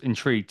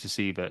intrigued to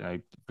see that,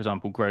 for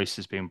example, Gross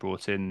is being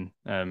brought in.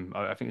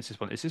 I think it's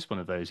just one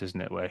of those,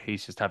 isn't it, where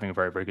he's just having a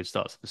very, very good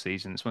start to the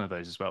season. It's one of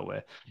those as well,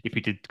 where if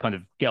you did kind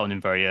of get on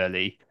him very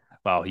early,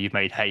 well, you've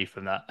made hay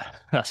from that.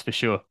 That's for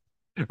sure.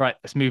 Right,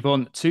 let's move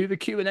on to the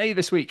Q&A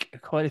this week.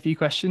 Quite a few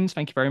questions.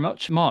 Thank you very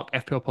much. Mark,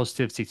 FPL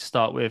positivity to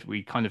start with.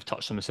 We kind of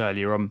touched on this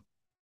earlier on.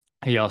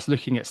 He asked,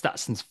 looking at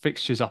stats and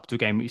fixtures up to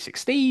game week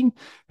 16,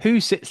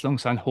 who sits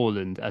alongside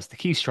Haaland as the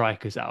key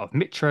strikers out of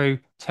Mitro,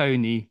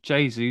 Tony,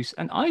 Jesus,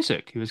 and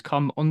Isaac, who has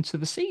come onto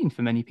the scene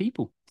for many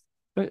people?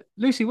 But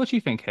Lucy, what do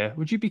you think here?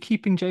 Would you be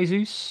keeping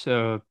Jesus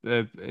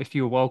if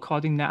you were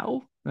wildcarding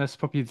now? That's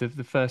probably the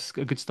first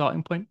a good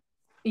starting point.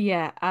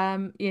 Yeah,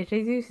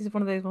 Jesus is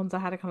one of those ones I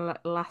had a kind of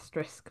like last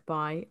risk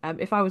by.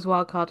 If I was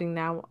wildcarding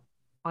now,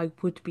 I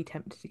would be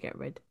tempted to get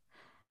rid.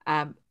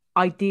 Um,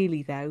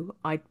 Ideally though,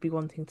 I'd be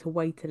wanting to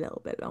wait a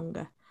little bit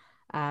longer.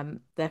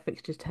 Their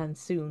fixtures turn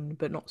soon,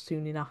 but not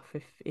soon enough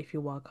if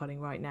you're wildcarding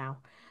right now.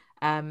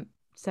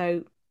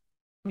 So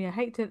yeah,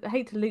 hate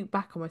to loop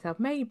back on myself.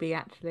 Maybe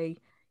actually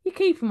you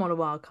keep him on a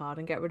wild card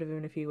and get rid of him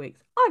in a few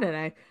weeks. I don't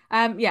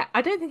know. Yeah,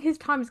 I don't think his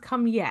time has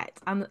come yet,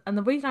 and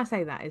the reason I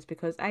say that is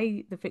because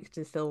A, the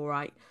fixture is still all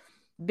right.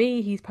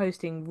 B, he's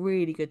posting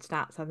really good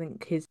stats. I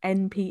think his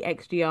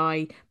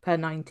NPXGI per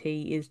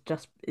 90 is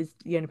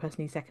the only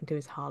person he's second to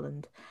is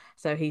Haaland.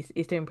 So he's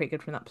doing pretty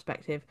good from that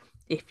perspective,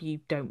 if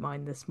you don't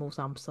mind the small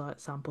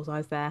sample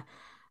size there.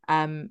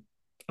 And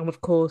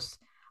of course,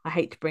 I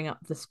hate to bring up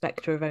the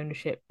spectre of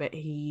ownership, but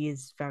he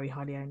is very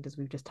highly owned, as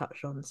we've just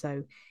touched on.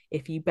 So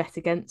if you bet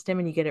against him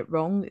and you get it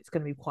wrong, it's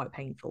going to be quite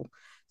painful.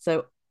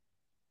 So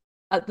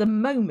at the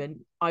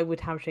moment, I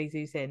would have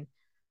Jesus in.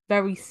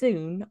 Very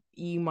soon,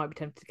 you might be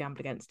tempted to gamble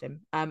against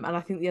him. And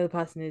I think the other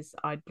person is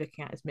I'd be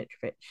looking at is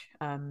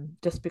Mitrovic,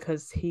 just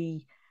because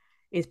he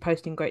is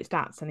posting great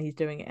stats and he's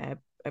doing it at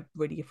a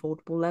really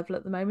affordable level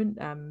at the moment.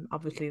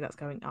 Obviously that's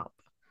going up,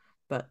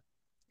 but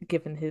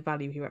given his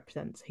value he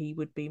represents, he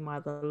would be my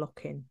other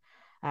lock in.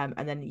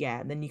 And then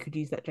you could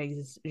use that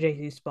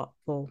Jesus spot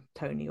for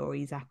Tony or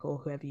Isaac or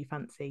whoever you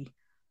fancy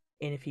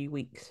in a few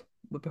weeks.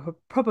 Would be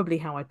probably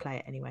how I'd play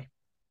it anyway.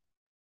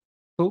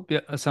 Oh,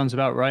 yeah, that sounds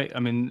about right. I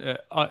mean,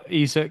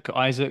 Isaac,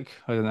 I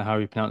don't know how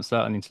you pronounce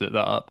that. I need to look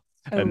that up.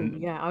 Oh Um,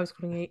 yeah, I was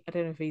calling it. I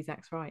don't know if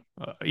Isaac's right.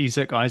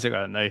 Isaac, I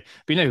don't know.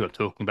 But you know who I'm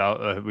talking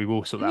about. We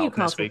will sort The that out next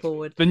Newcastle week.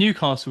 forward. The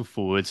Newcastle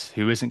forward,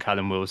 who isn't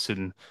Callum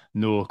Wilson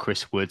nor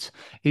Chris Wood.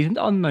 He's an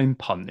unknown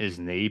punt,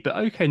 isn't he? But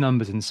okay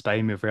numbers in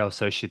Spain with Real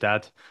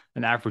Sociedad,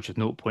 an average of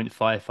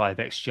 0.55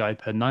 XGI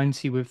per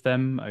 90 with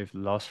them over the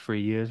last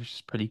 3 years, which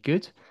is pretty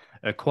good.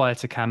 A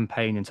quieter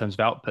campaign in terms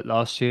of output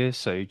last year,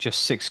 so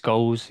just 6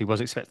 goals. He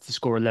was expected to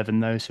score 11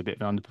 though, so a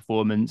bit of an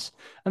underperformance.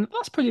 And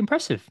that's pretty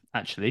impressive,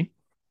 actually.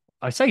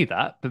 I say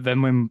that, but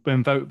then when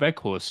Wout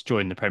Weghorst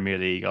joined the Premier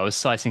League, I was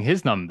citing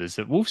his numbers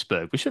at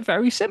Wolfsburg, which are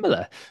very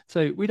similar.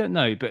 So we don't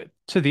know, but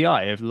to the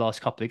eye over the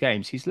last couple of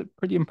games, he's looked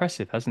pretty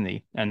impressive, hasn't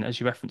he? And as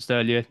you referenced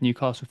earlier,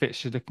 Newcastle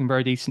fixtures looking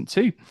very decent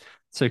too.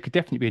 So it could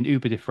definitely be an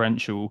uber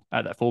differential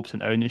at that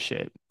 4%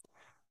 ownership.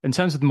 In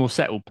terms of the more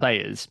settled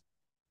players,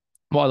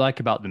 what I like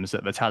about them is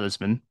that they're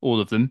talisman,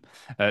 all of them.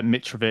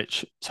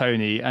 Mitrovic,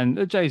 Tony,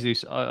 and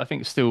Jesus, I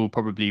think still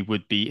probably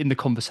would be in the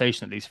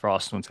conversation, at least for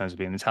Arsenal, in terms of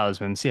being the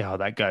talisman. See how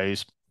that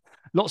goes.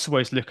 Lots of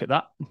ways to look at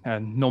that.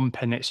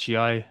 Non-pen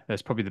XGI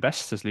is probably the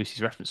best, as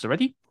Lucy's referenced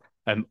already.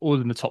 All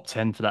in the top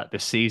 10 for that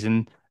this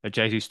season.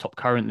 Jesus top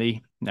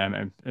currently,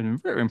 and a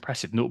very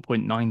impressive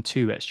 0.92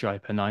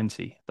 XGI per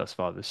 90 thus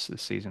far this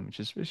season,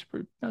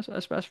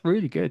 that's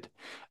really good.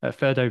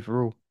 Third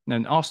overall.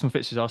 And Arsenal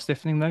fixtures are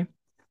stiffening though.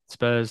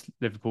 Spurs,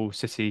 Liverpool,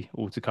 City,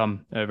 all to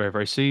come very,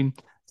 very soon.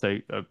 So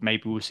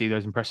maybe we'll see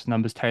those impressive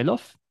numbers tail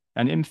off.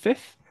 And in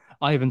fifth,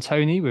 Ivan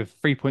Toney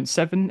with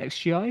 3.7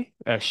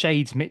 XGI.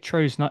 Shades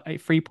Mitro's not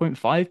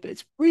 3.5, but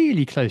it's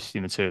really close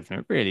between the two of them.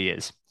 It really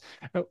is.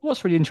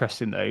 What's really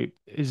interesting, though,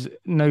 is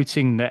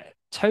noting that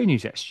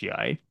Tony's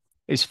XGI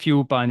is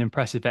fueled by an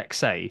impressive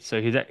XA.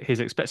 So his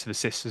expected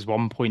assist is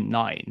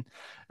 1.9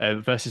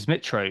 versus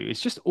Mitro.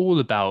 It's just all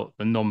about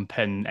the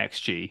non-pen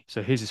XG.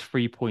 So his is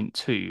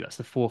 3.2. That's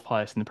the fourth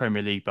highest in the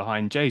Premier League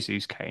behind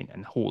Jesus, Kane,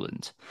 and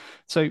Haaland.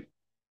 So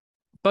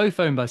both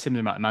owned by a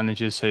similar amount of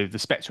managers, so the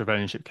spectre of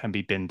ownership can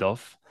be binned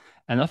off.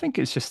 And I think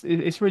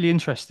it's really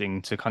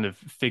interesting to kind of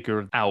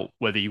figure out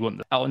whether you want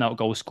the out and out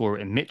goal scorer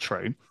in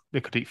Mitro,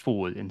 the complete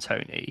forward in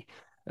Tony.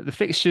 The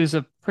fixtures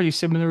are pretty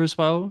similar as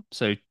well.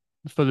 So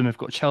Fulham have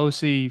got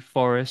Chelsea,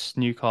 Forest,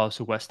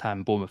 Newcastle, West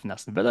Ham, Bournemouth, and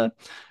Aston Villa,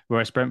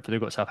 whereas Brentford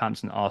have got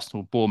Southampton,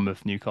 Arsenal,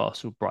 Bournemouth,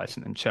 Newcastle,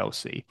 Brighton, and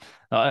Chelsea.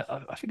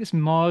 I think it's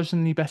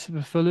marginally better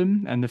for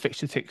Fulham, and the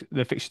fixture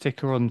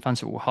ticker on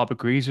Fantasy Football Hub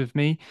agrees with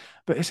me,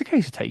 but it's a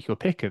case of take your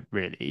pick,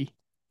 really.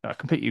 I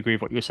completely agree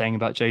with what you're saying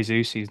about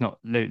Jesus. He's not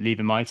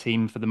leaving my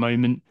team for the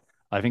moment.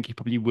 I think he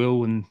probably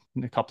will in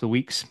a couple of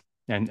weeks,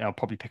 and I'll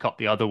probably pick up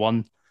the other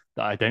one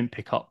that I don't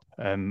pick up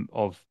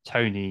of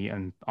Tony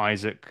and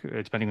Isaac,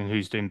 depending on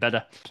who's doing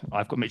better.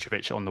 I've got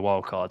Mitrovic on the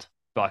wild card,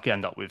 but I could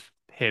end up with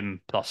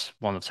him plus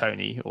one of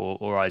Tony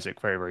or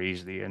Isaac very, very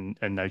easily, and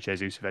no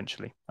Jesus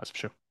eventually. That's for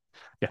sure.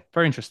 Yeah,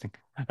 very interesting.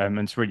 And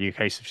it's really a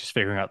case of just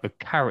figuring out the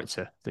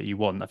character that you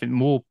want. I think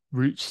more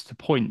routes to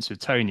points with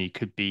Tony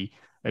could be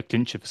a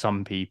clincher for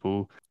some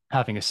people.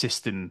 Having a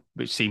system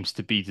which seems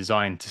to be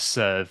designed to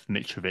serve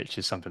Mitrovic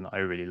is something that I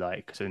really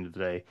like. Because at the end of the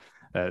day,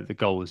 the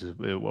goals is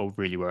well,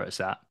 really where it's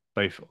at,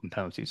 both on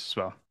penalties as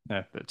well.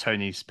 But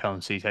Tony's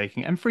penalty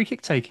taking and free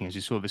kick taking, as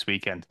you saw this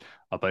weekend,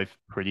 are both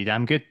pretty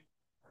damn good.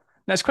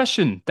 Next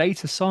question,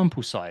 data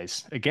sample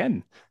size.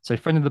 Again, so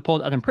friend of the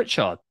pod, Adam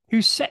Pritchard,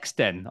 who's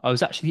Sexden I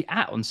was actually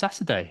at on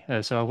Saturday.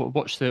 So I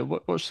watched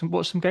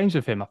some games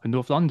with him up in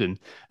North London.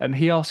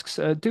 He asks,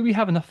 do we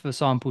have enough of a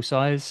sample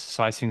size,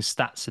 citing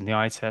stats in the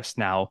eye test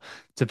now,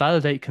 to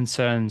validate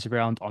concerns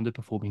around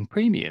underperforming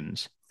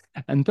premiums?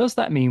 And does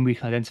that mean we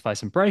can identify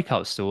some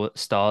breakout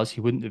stars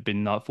who wouldn't have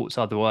been our thoughts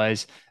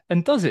otherwise?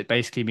 And does it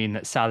basically mean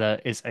that Salah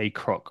is a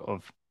crock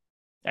of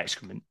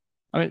excrement?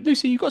 I mean,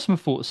 Lucy, you've got some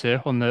thoughts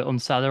here on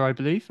Salah, I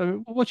believe. I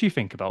mean, what do you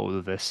think about all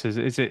of this?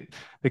 Is it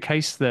the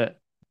case that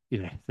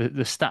the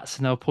stats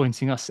are now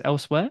pointing us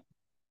elsewhere?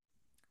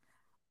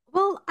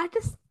 Well,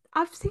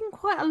 I've seen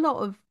quite a lot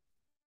of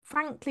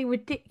frankly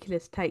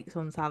ridiculous takes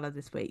on Salah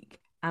this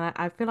week, and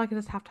I feel like I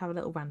just have to have a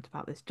little rant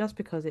about this just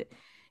because it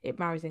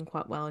marries in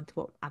quite well into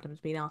what Adam's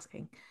been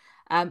asking.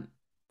 Um,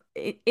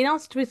 in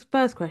answer to his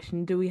first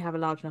question, do we have a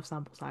large enough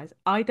sample size?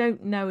 I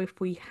don't know if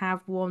we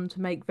have one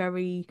to make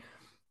very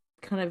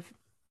kind of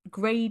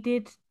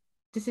graded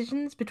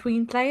decisions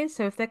between players.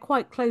 So if they're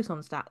quite close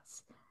on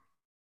stats,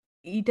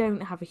 you don't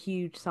have a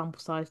huge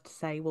sample size to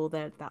say, well,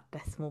 there that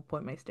decimal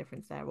point makes a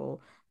difference there, or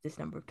this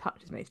number of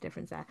touches makes a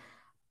difference there.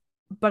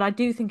 But I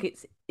do think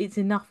it's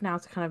enough now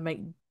to kind of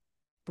make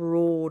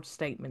broad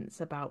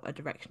statements about a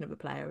direction of a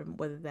player and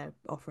whether they're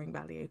offering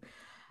value.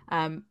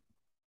 Um,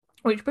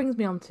 which brings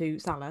me on to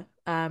Salah.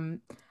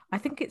 I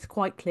think it's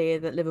quite clear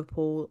that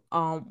Liverpool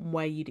aren't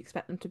where you'd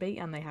expect them to be,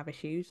 and they have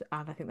issues.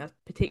 And I think that's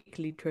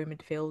particularly true in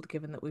midfield,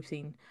 given that we've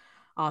seen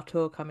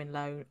Artur come in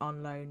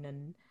on loan,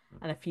 and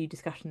a few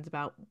discussions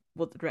about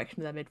what the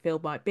direction of their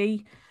midfield might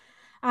be.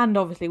 And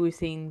obviously, we've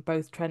seen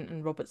both Trent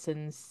and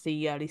Robertson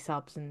see early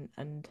subs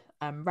and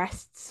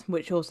rests,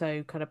 which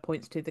also kind of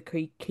points to the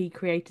key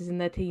creators in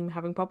their team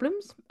having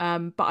problems.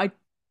 But I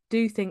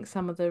do think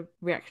some of the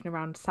reaction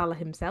around Salah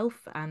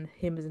himself and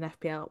him as an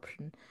FPL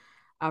option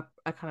are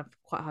kind of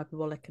quite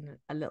hyperbolic and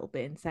a little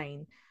bit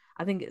insane.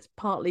 I think it's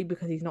partly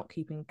because he's not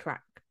keeping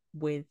track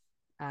with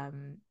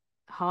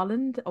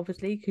Haaland,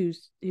 obviously,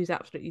 who's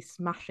absolutely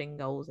smashing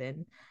goals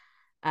in.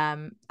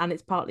 And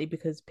it's partly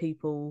because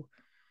people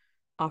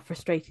are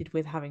frustrated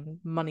with having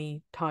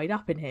money tied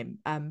up in him.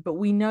 But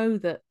we know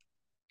that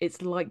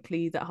it's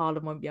likely that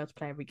Haaland won't be able to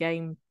play every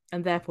game,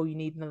 and therefore you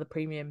need another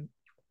premium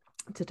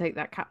to take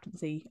that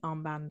captaincy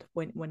armband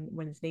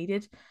when it's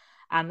needed.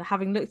 And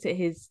having looked at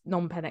his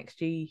non-pen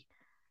XG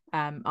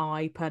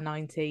I per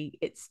 90,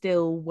 it's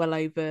still well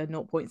over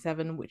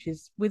 0.7, which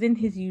is within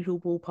his usual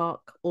ballpark,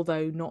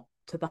 although not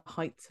to the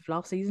heights of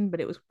last season, but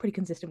it was pretty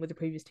consistent with the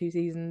previous two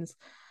seasons.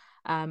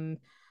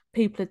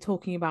 People are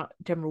talking about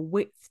general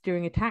width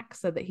during attacks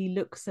so that he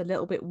looks a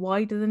little bit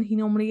wider than he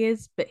normally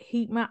is, but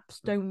heat maps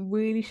don't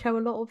really show a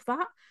lot of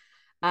that.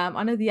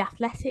 I know The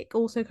Athletic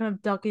also kind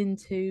of dug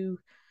into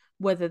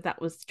whether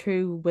that was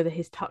true, whether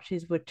his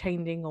touches were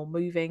changing or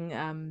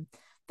moving.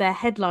 Their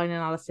headline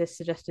analysis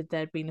suggested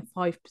there'd been a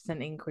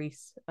 5%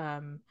 increase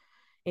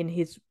in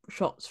his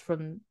shots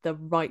from the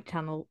right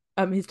channel,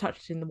 his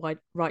touches in the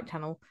right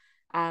channel.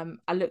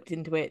 I looked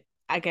into it.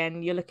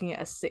 Again, you're looking at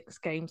a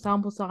 6-game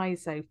sample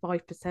size, so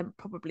 5%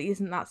 probably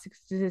isn't that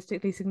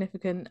statistically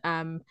significant.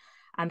 And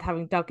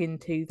having dug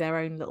into their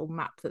own little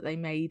map that they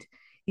made,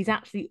 he's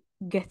actually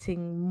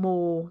getting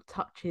more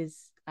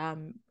touches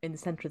in the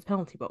centre of the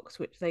penalty box,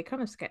 which they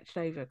kind of sketched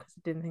over because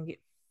I didn't think it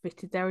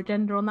fitted their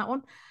agenda on that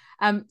one.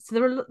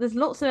 So there's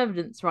lots of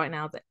evidence right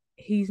now that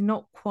he's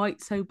not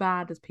quite so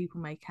bad as people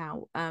make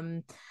out.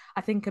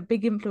 I think a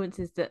big influence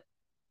is that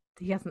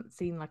he hasn't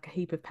seen like a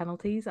heap of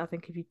penalties. I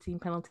think if you'd seen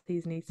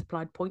penalties and he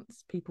supplied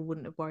points, people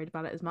wouldn't have worried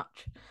about it as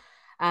much.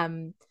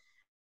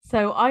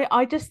 So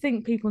I just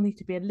think people need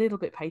to be a little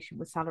bit patient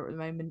with Salah at the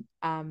moment.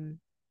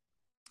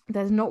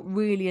 There's not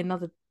really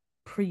another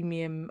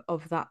premium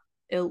of that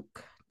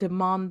ilk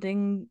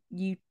demanding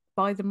you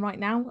buy them right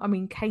now. I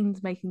mean,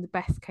 Kane's making the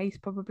best case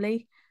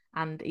probably,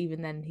 and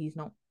even then he's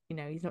not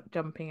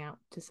jumping out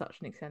to such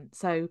an extent.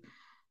 So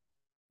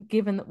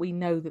given that we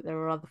know that there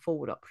are other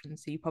forward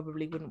options, so you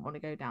probably wouldn't want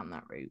to go down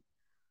that route.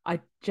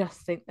 I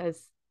just think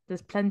there's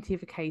plenty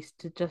of a case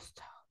to just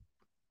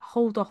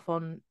hold off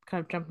on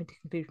kind of jumping to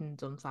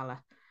conclusions on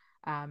Salah.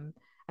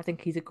 I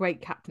think he's a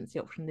great captaincy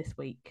option this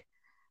week,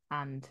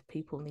 and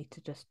people need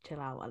to just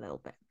chill out a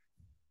little bit.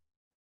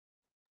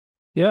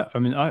 Yeah, I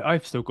mean,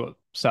 I've still got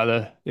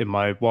Salah in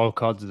my wild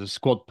cards as a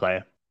squad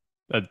player.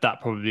 That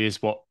probably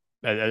is what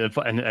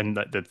and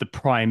the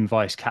prime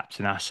vice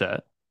captain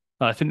asset.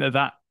 I think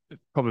that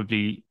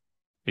probably,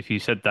 if you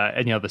said that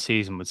any other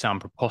season, would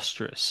sound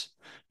preposterous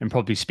and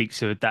probably speaks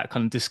to that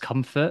kind of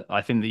discomfort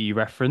I think that you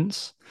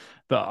reference.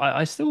 But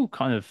I still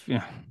kind of,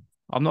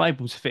 I'm not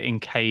able to fit in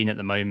Kane at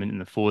the moment in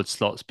the forward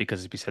slots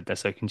because, as we said, they're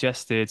so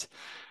congested.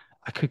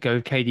 I could go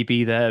with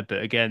KDB there,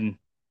 but again,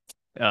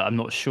 I'm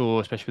not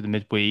sure, especially with the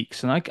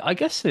midweeks. And I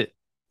guess it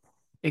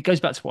goes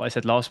back to what I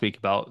said last week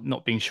about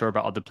not being sure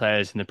about other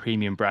players in the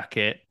premium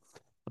bracket.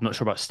 I'm not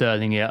sure about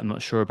Sterling yet. I'm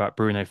not sure about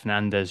Bruno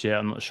Fernandes yet.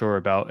 I'm not sure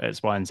about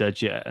X, Y, and Z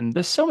yet. And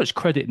there's so much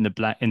credit in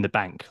the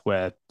bank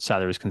where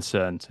Salah is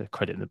concerned.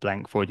 Credit in the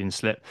blank, Freudian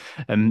slip.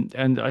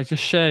 And I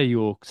just share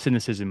your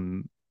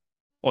cynicism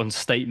on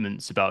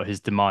statements about his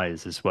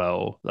demise as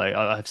well. Like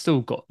I've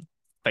still got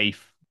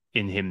faith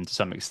in him to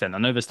some extent. I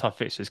know there's tough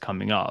fixtures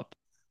coming up,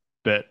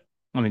 but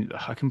I mean,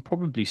 I can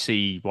probably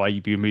see why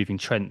you'd be removing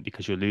Trent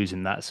because you're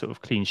losing that sort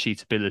of clean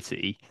sheet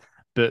ability.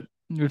 But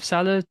with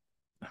Salah,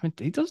 I mean,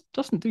 he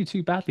doesn't do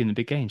too badly in the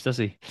big games, does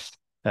he?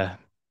 Uh,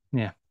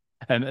 yeah.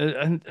 And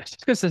it's just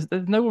because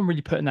there's no one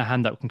really putting their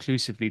hand up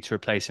conclusively to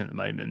replace him at the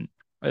moment.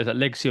 There's that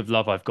legacy of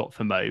love I've got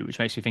for Mo, which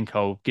makes me think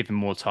I'll give him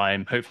more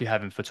time, hopefully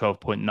have him for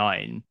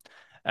 12.9.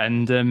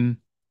 And the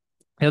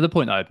other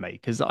point I'd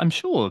make is that I'm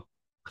sure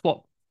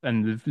Klopp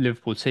and the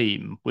Liverpool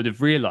team would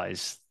have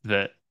realised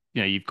that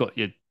you've got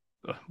your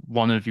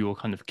one of your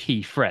kind of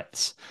key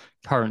threats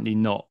currently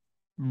not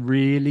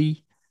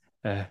really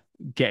uh,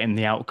 getting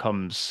the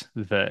outcomes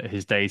that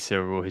his data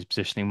or his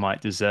positioning might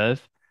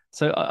deserve.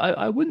 So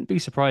I wouldn't be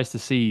surprised to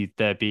see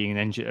there being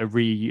a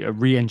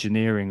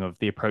re-engineering of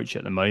the approach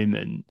at the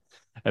moment.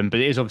 But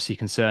it is obviously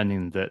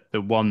concerning that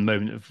the one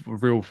moment of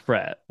real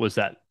threat was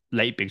that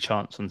late big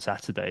chance on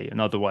Saturday,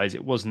 and otherwise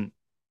it wasn't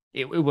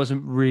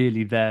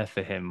really there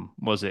for him,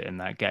 was it, in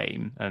that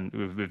game? And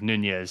with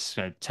Nunez,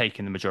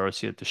 taking the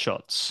majority of the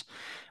shots.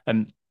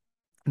 And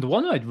the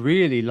one I'd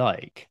really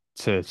like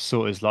to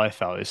sort his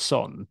life out is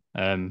Son.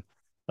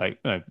 I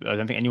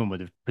don't think anyone would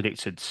have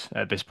predicted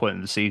at this point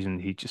in the season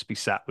he'd just be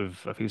sat with,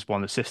 I think it's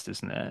one assist,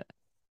 isn't it?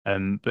 But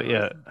Oh,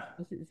 yeah,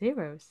 is it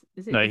zeros?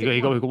 Is it no, is it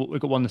he got, one? we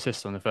got one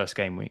assist on the first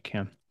game week.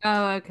 Yeah.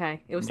 Oh,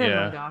 okay. It was so long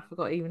Yeah. ago, I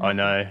forgot it even I happened.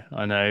 know,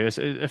 I know. There's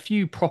a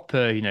few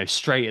proper,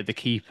 straight at the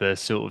keeper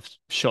sort of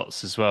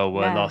shots as well,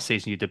 where Yeah. last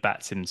season you'd have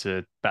backed him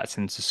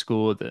to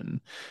score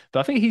them. But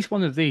I think he's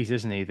one of these,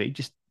 isn't he? That he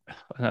just,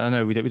 I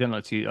know we don't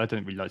like to, I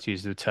don't really like to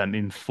use the term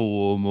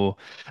inform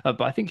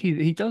but I think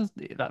he does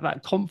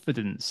that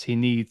confidence he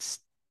needs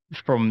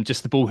from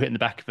just the ball hitting the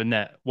back of the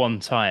net one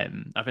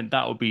time. I think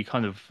that would be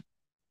kind of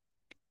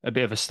a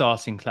bit of a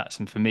starting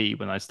klaxon for me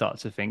when I start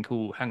to think,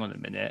 oh, hang on a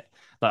minute.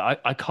 Like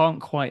I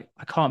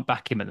can't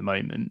back him at the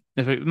moment.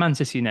 If Man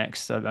City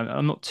next,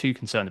 I'm not too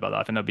concerned about that.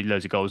 I think there'll be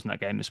loads of goals in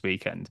that game this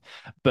weekend,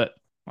 but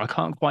I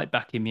can't quite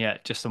back him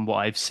yet, just on what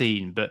I've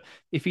seen. But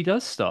if he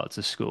does start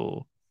to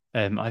score,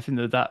 I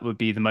think that would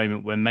be the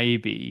moment where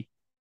maybe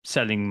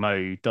selling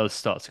Mo does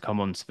start to come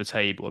onto the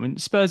table. I mean,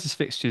 Spurs'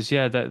 fixtures,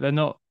 yeah, they're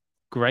not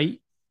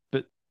great,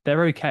 but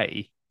they're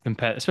okay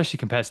especially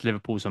compared to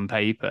Liverpool's on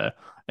paper.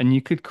 And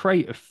you could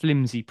create a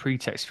flimsy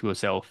pretext for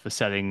yourself for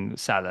selling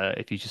Salah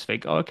if you just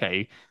think, oh,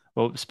 okay,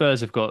 well,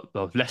 Spurs have got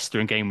Leicester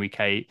in game week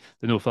 8,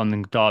 the North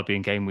London Derby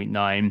in game week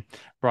 9,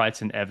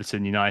 Brighton,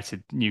 Everton,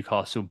 United,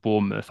 Newcastle,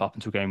 Bournemouth up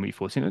until game week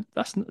 14.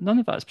 That's none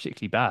of that's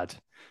particularly bad.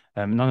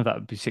 None of that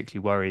would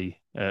particularly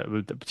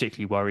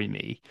worry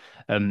me.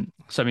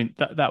 So I mean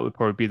that would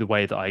probably be the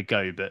way that I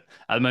go. But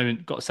at the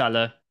moment, got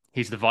Salah.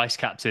 He's the vice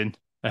captain,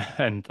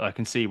 and I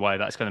can see why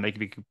that's going to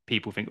make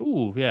people think,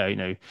 oh yeah,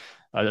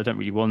 I don't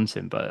really want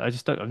him, but I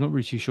just don't. I'm not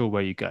really too sure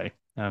where you go.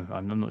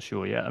 I'm not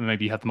sure yet. And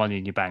maybe you have the money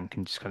in your bank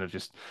and just kind of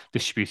just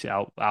distribute it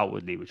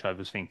outwardly, which I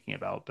was thinking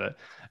about, but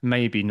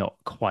maybe not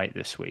quite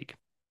this week.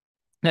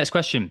 Next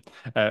question.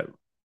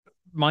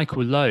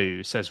 Michael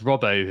Lowe says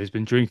Robbo has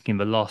been drinking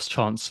the last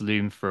chance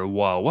saloon for a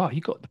while. Wow,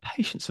 you got the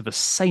patience of a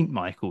saint,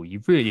 Michael.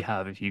 You really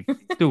have, if you've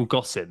still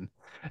got him.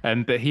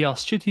 But he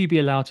asked, should he be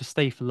allowed to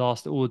stay for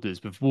last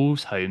orders with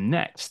Wolves home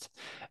next?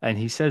 And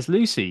he says,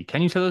 Lucy,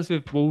 can you tell us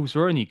if Wolves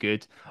were any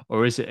good,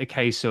 or is it a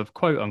case of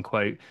quote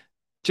unquote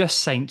just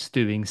saints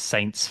doing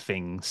saints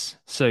things?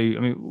 So, I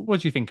mean,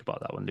 what do you think about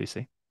that one,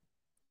 Lucy?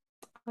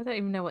 I don't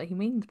even know what he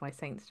means by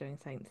saints doing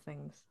saints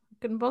things. I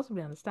couldn't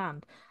possibly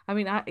understand. I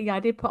mean, I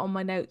did put on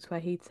my notes where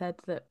he'd said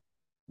that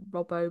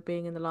Robbo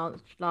being in the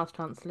last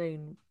chance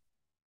saloon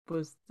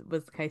was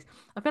the case.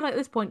 I feel like at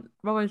this point,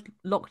 Robbo's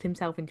locked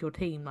himself into your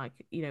team. Like,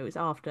 it's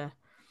after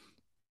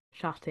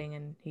shutting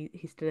and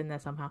he's still in there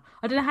somehow.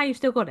 I don't know how you've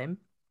still got him,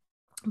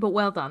 but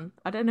well done.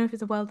 I don't know if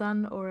it's a well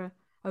done or a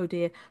oh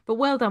dear, but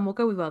well done. We'll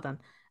go with well done.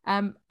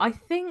 I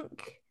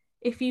think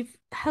if you've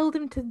held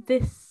him to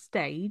this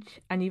stage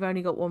and you've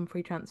only got one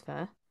free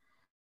transfer,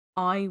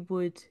 I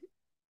would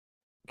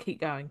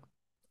keep going.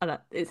 I know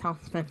it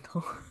sounds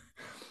mental,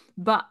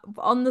 but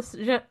on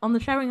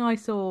the showing I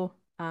saw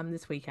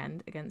this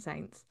weekend against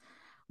Saints,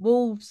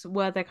 Wolves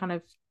were their kind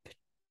of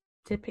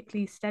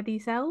typically steady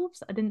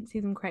selves. I didn't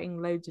see them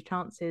creating loads of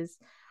chances.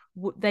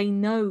 They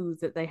know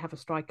that they have a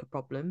striker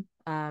problem.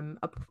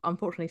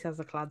 Unfortunately,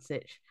 Cesar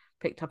Kladzic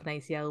picked up an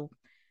ACL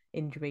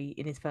injury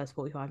in his first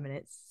 45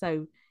 minutes,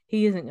 so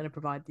he isn't going to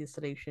provide the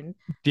solution.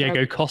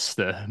 Diego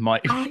Costa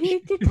might. Oh,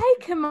 you did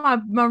take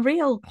my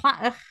real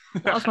that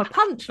was my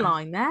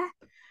punchline there.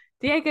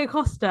 Diego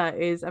Costa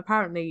is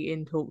apparently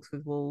in talks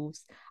with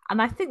Wolves,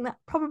 and I think that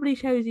probably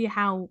shows you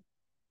how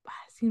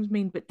seems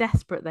mean but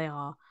desperate they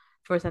are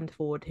for a centre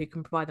forward who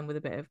can provide them with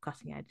a bit of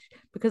cutting edge,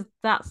 because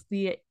that's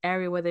the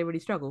area where they really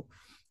struggle.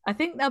 I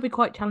think that'll be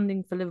quite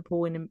challenging for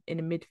Liverpool in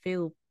a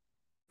midfield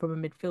from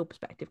a midfield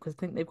perspective, because I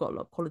think they've got a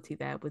lot of quality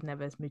there with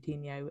Neves,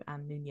 Moutinho,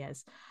 and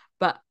Nunez.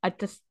 But I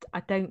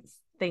don't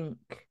think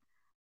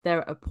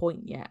they're at a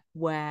point yet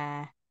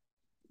where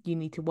you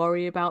need to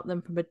worry about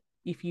them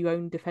if you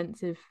own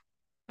defensive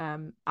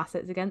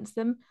assets against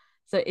them.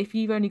 So if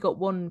you've only got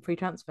one free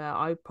transfer,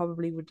 I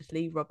probably would just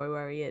leave Robbo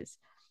where he is.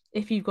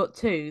 If you've got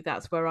two,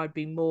 that's where I'd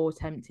be more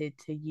tempted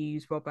to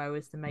use Robbo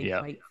as the make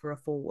weight for a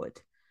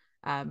forward.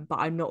 But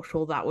I'm not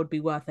sure that would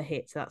be worth a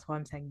hit. So that's why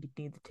I'm saying you'd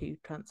need the two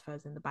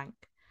transfers in the bank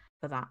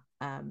for that.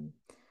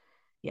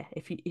 Yeah,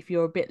 if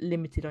you're a bit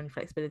limited on your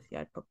flexibility,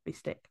 I'd probably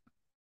stick.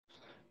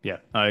 Yeah,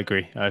 I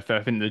agree. I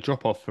think the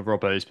drop off for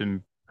Robbo has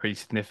been pretty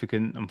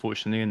significant,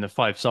 unfortunately, and the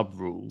five sub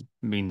rule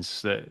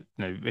means that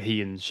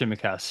he and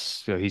Shimikas,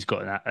 so he's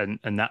got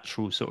a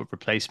natural sort of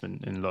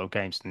replacement in a lot of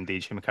games. And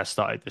indeed, Shimikas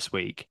started this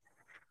week.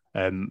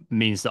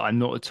 Means that I'm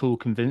not at all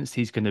convinced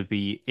he's going to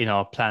be in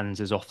our plans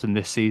as often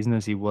this season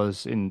as he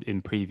was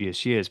in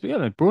previous years. But yeah,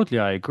 no, broadly,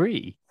 I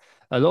agree.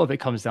 A lot of it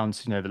comes down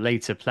to the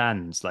later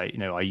plans, like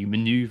are you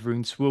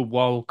manoeuvring to a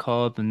wild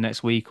card the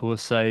next week or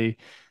so?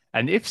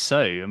 And if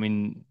so, I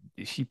mean,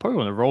 you probably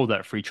want to roll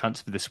that free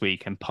transfer this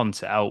week and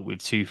punt it out with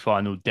two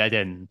final dead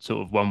end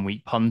sort of 1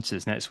 week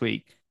punters next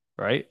week,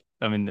 right?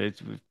 I mean,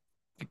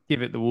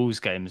 give it the Wolves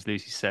game, as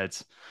Lucy said,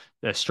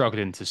 they're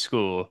struggling to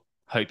score.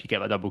 Hope you get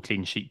that double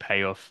clean sheet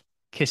payoff.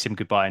 Kiss him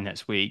goodbye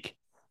next week.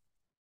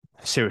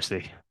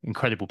 Seriously,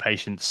 incredible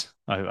patience.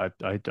 I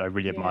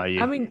really admire I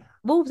you. mean,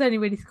 Wolves only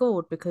really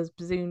scored because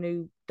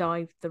Bazunu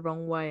dived the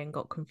wrong way and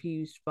got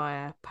confused by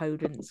a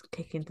Podence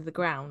kick into the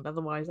ground.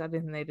 Otherwise, I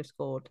didn't think they'd have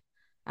scored.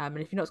 And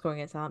if you're not scoring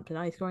against Southampton,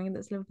 are you scoring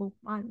against Liverpool?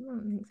 I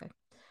don't think so.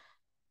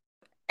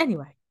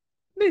 Anyway,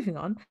 moving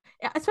on.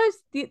 I suppose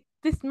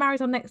this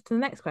marries on next to the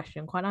next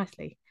question quite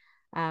nicely.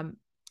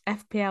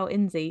 FPL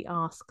Inzi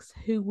asks,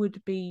 who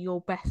would be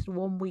your best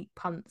 1 week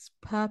punts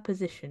per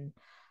position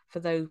for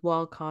those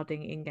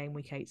wildcarding in game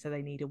week 8? So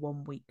they need a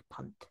 1 week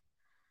punt.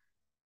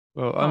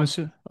 Well,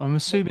 Tom. I'm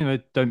assuming I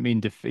don't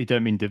mean you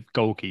don't mean the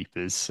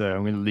goalkeepers, so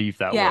I'm going to leave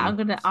that Yeah,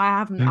 one. I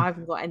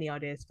haven't got any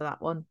ideas for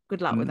that one.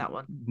 Good luck with that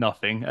one.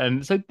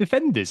 Nothing. So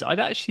defenders, I'd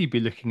actually be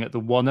looking at the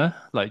Wanner,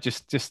 like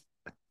just.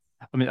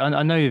 I mean,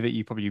 I know that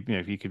you probably,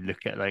 if you could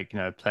look at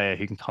a player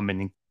who can come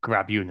in and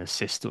grab you an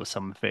assist or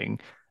something.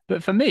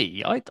 But for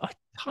me, I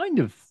kind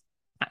of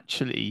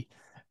actually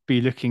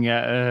be looking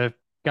at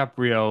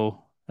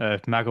Gabriel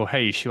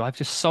Magalhaes, who I've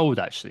just sold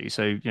actually.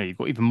 So, you've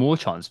got even more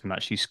chance of him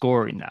actually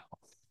scoring now.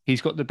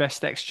 He's got the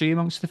best XG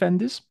amongst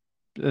defenders.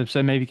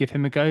 So maybe give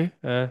him a go.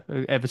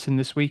 Everton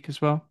this week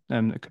as well.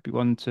 That could be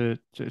one to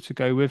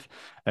go with.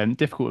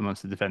 Difficult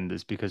amongst the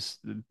defenders because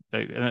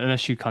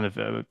unless you kind of,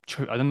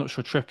 I'm not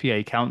sure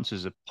Trippier counts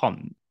as a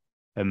punt,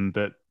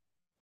 but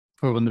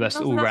probably one of the best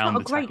That's not all-round a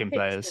great attacking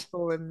fixture players.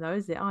 for him, though,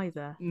 is it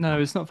either?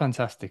 No, it's not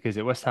fantastic, is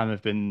it? West Ham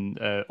have been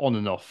on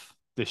and off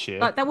this year.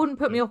 Like that wouldn't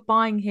put me off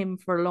buying him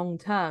for a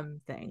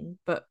long-term thing,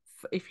 but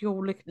if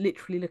you're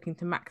literally looking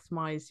to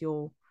maximize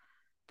your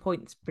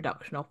points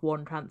production off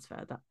one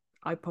transfer, that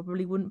I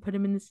probably wouldn't put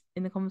him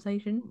in the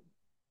conversation.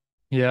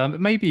 Yeah,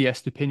 maybe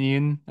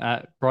Estepinian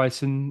at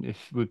Brighton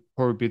if would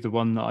probably be the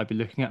one that I'd be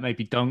looking at.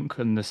 Maybe Dunk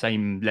on the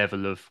same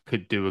level of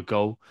could do a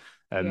goal.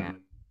 Yeah,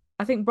 Um,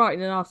 I think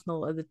Brighton and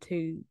Arsenal are the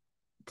two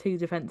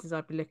defenses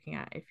I'd be looking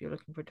at if you're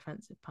looking for a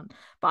defensive punt.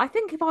 But I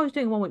think if I was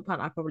doing a 1 week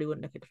punt, I probably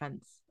wouldn't look at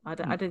defense. I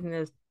don't think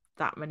there's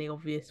that many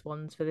obvious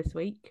ones for this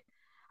week.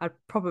 I'd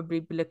probably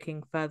be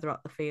looking further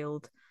up the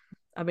field.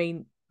 I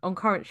mean, on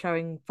current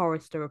showing,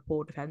 Forest are a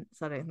poor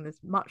defence. I don't think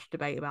there's much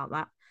debate about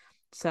that.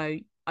 So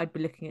I'd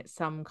be looking at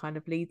some kind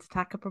of Leeds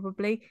attacker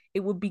probably. It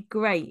would be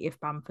great if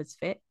Bamford's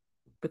fit,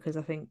 because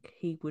I think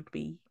he would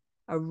be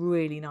a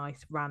really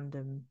nice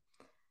random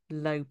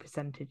low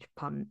percentage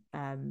punt.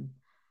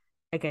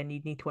 Again,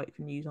 you'd need to wait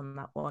for news on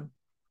that one.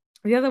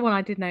 The other one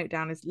I did note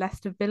down is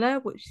Leicester Villa,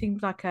 which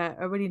seems like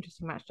a really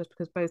interesting match just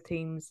because both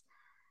teams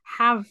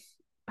have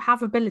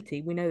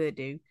ability. We know they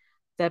do.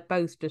 They're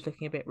both just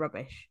looking a bit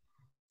rubbish.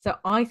 So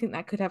I think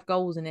that could have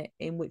goals in it,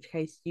 in which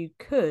case you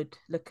could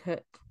look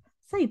at,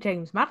 say,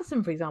 James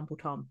Maddison, for example,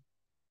 Tom.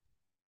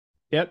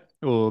 yep,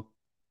 or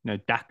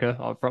Daka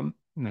up front.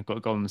 got a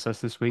goal and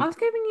assist this I week. was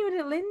giving you a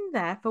little in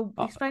there for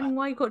I, explaining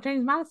why you got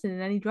James Madison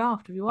in any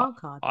draft of your I, wild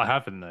card. I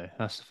haven't though.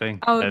 That's the thing.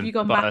 Oh, have you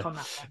gone back on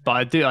that one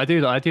But then?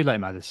 I do like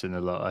Madison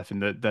a lot. I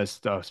think that there's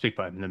I'll speak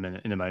about him in a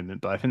minute in a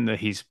moment. But I think that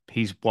he's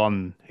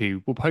one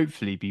who will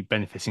hopefully be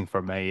benefiting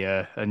from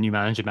a new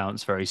manager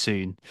mounts very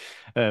soon.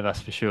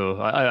 That's for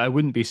sure. I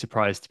wouldn't be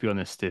surprised to be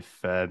honest if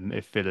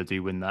Villa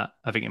do win that.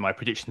 I think in my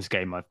predictions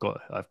game I've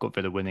got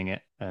Villa winning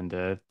it, and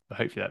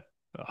hopefully that.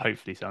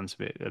 Hopefully sounds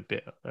a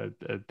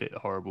bit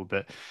horrible,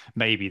 but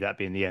maybe that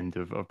being the end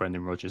of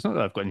Brendan Rodgers. Not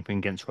that I've got anything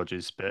against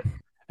Rodgers, but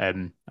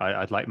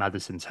I'd like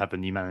Maddison to have a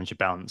new manager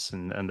bounce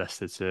and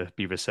Leicester to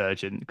be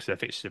resurgent because their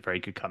fixtures are very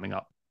good coming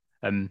up.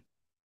 Um,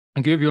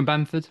 and give you on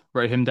Bamford,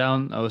 wrote him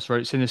down. I also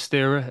wrote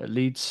Sinistera at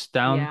Leeds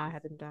down. Yeah, I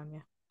had him down, yeah.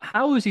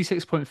 How is he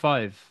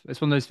 6.5? It's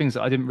one of those things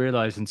that I didn't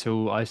realize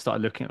until I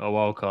started looking at a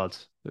wild card.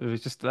 It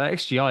was just the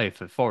XGI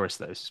for Forest,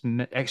 though.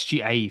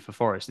 XGA for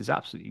Forest is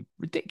absolutely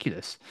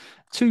ridiculous.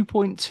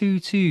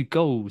 2.22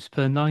 goals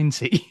per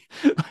 90.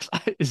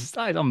 That is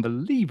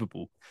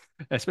unbelievable,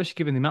 especially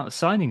given the amount of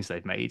signings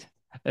they've made.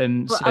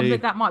 But I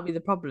think that might be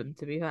the problem,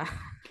 to be fair.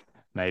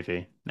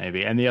 Maybe.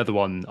 And the other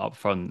one up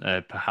front,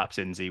 perhaps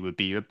Inzi, would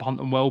be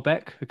Punt and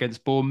Welbeck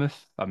against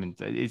Bournemouth. I mean,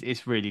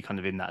 it's really kind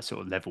of in that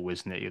sort of level,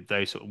 isn't it?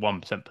 Those sort of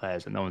 1%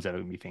 players that no one's ever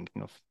going to be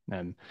thinking of.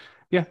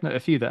 Yeah, no, a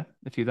few there.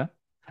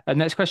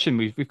 Next question,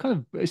 we've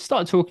kind of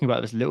started talking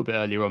about this a little bit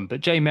earlier on,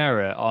 but Jay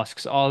Mara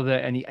asks, are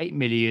there any 8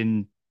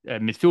 million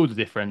midfielder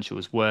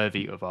differentials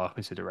worthy of our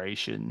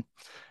consideration?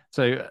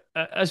 So,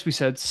 as we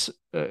said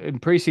in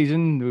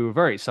pre-season, we were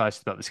very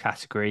excited about this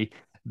category,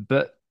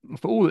 but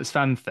for all its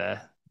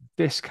fanfare,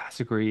 this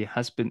category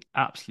has been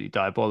absolutely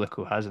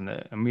diabolical, hasn't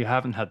it? And we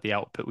haven't had the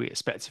output we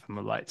expected from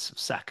the likes of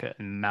Saka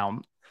and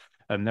Mount.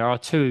 There are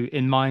two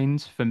in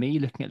mind for me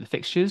looking at the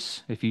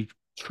fixtures. If you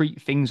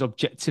treat things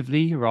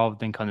objectively rather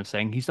than kind of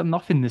saying he's done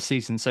nothing this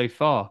season so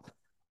far,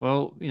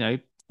 well,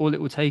 all it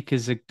will take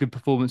is a good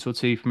performance or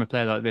two from a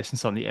player like this, and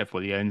suddenly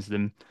everybody owns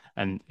them.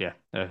 And yeah,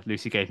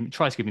 Lucy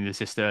tried to give me the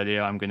assist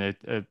earlier. I'm going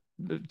to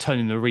turn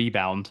in the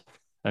rebound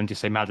and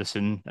just say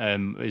Madison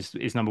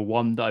is number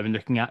one that I've been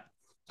looking at.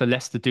 The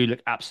Leicester do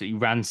look absolutely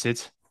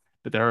rancid,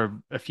 but there are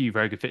a few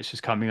very good fixtures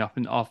coming up.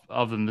 And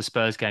other than the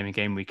Spurs game in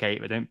game week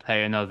 8, they don't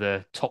play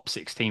another top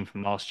 16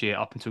 from last year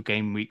up until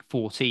game week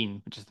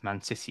 14, which is the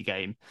Man City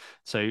game.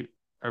 So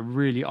a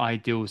really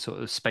ideal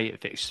sort of spate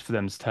of fixtures for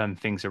them to turn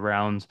things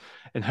around.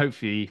 And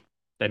hopefully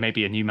there may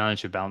be a new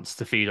manager bounce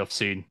to feed off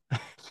soon.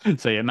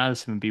 So yeah,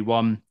 Madison would be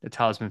one, a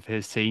talisman for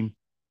his team.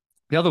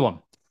 The other one,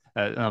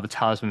 another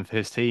talisman for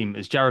his team,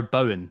 is Jared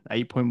Bowen,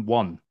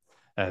 8.1.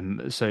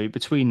 So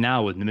between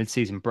now and the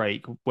mid-season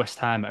break, West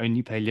Ham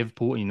only play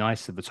Liverpool and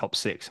United in the top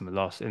six in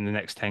the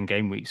next 10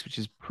 game weeks, which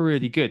is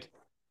pretty good.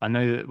 I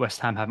know that West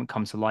Ham haven't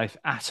come to life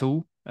at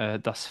all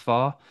thus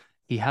far.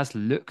 He has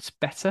looked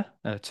better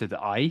to the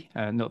eye,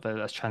 not that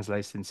that's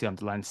translated into the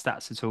underlying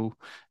stats at all.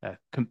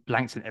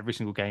 Blanked in every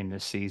single game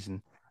this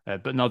season.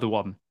 But another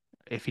one,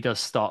 if he does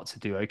start to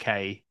do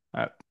okay,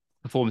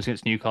 performance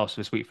against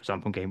Newcastle this week, for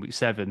example, in game week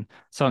 7,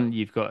 suddenly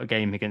you've got a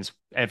game against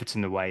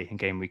Everton away in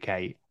game week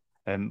 8,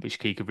 which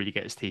he could really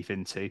get his teeth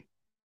into.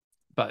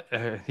 But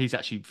he's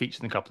actually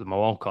featured in a couple of my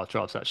wildcard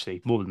drafts,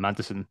 actually, more than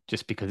Madison,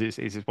 just because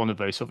it's one of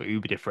those sort of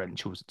uber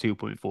differentials at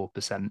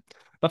 2.4%.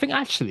 But I think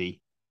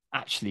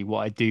actually, what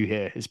I do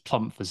here is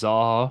plump for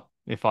Zaha,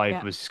 if I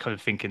Yeah, was kind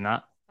of thinking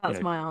that, you that's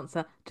know, my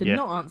answer. To yeah.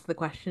 not answer the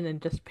question and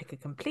just pick a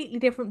completely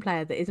different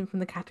player that isn't from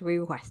the category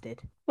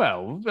requested.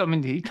 Well, I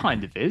mean, he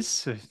kind of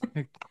is.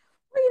 Well,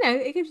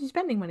 it gives you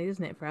spending money,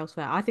 doesn't it, for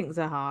elsewhere? I think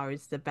Zaha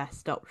is the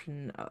best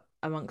option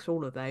amongst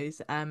all of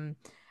those. And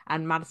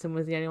Madison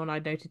was the only one I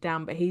noted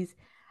down, but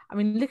I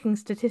mean, looking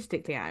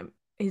statistically at him,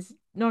 his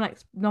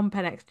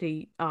non-pen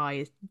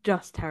XGI is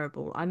just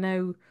terrible. I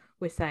know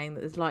we're saying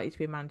that there's likely to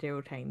be a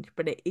managerial change,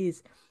 but it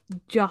is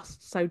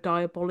just so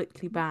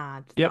diabolically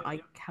bad that Yep.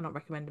 I cannot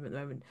recommend him at the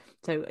moment.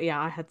 So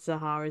yeah, I had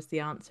Zaha as the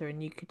answer,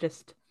 and you could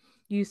just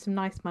use some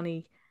nice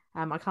money.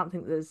 I can't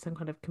think that there's some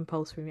kind of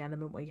compulsory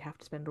element where you have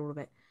to spend all of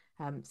it.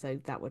 So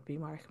that would be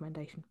my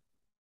recommendation.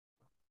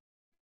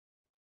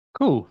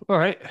 Cool. All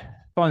right.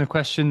 Final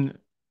question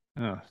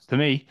to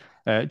me.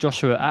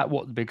 Joshua at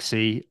What the Big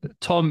C.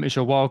 Tom, is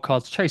your wild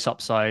card to chase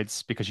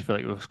upsides because you feel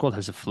like your squad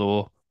has a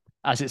flaw?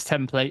 As its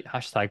template,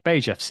 hashtag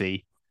Beige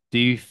FC. Do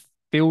you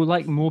feel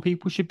like more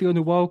people should be on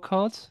the wild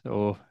card?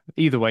 Or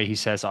either way, he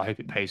says, I hope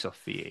it pays off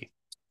for you.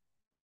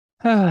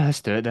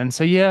 Let's do it then.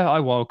 So yeah, I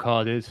wild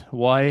carded.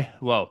 Why?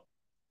 Well,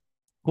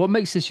 what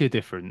makes this year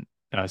different?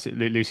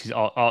 Lucy's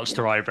arched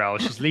her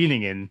eyebrows. She's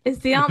leaning in. Is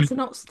the answer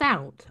not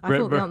stout? I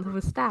thought the answer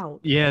was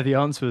stout. Yeah, the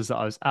answer was that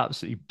I was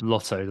absolutely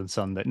blottoed on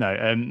Sunday. No,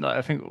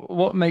 I think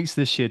what makes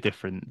this year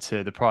different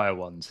to the prior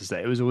ones is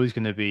that it was always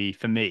going to be,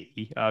 for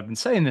me, I've been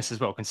saying this as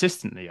well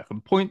consistently. I can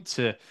point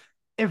to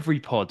every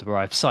pod where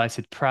I've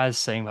cited Praz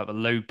saying about the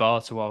low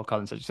bar to wildcard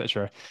and such,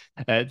 etc.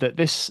 That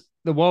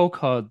the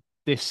wildcard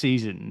this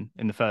season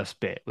in the first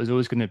bit was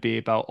always going to be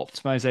about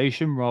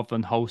optimization rather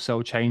than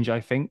wholesale change,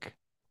 I think.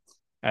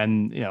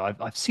 And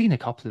I've seen a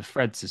couple of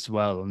threads as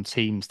well on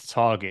teams to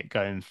target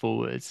going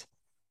forward.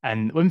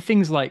 And when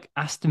things like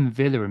Aston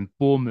Villa and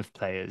Bournemouth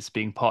players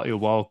being part of your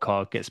wild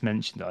card gets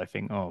mentioned, I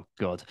think, oh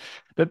God.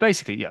 But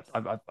basically, yeah,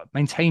 I've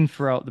maintained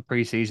throughout the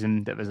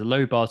preseason that there's a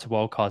low bar to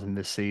wild card in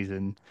this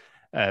season.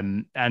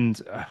 And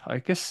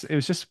I guess it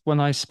was just when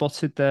I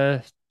spotted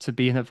there to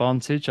be an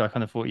advantage, I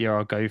kind of thought, yeah,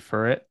 I'll go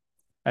for it.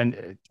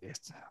 And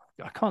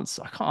I can't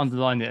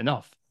underline it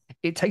enough.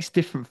 It takes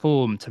different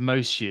form to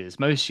most years.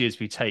 Most years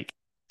we take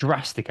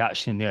drastic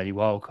action in the early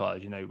wild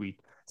card. We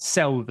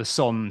sell the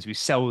Sons, we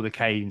sell the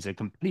Canes, and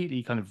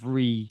completely kind of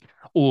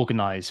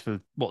reorganize for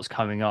what's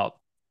coming up.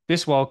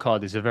 This wild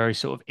card is a very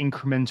sort of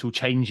incremental,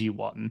 changey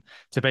one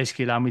to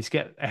basically allow me to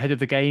get ahead of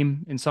the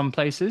game in some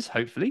places,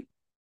 hopefully,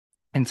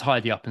 and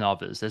tidy up in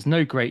others. There's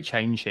no great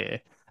change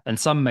here. And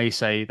some may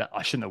say that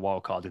I shouldn't have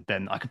wildcarded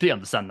then. I completely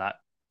understand that.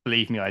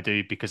 Believe me, I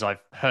do, because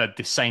I've heard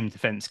the same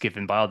defense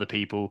given by other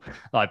people.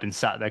 I've been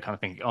sat there kind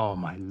of thinking, oh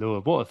my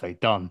Lord, what have they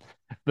done?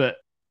 But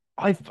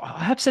I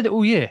have said it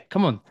all year.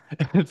 Come on.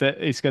 That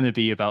it's going to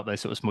be about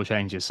those sort of small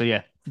changes. So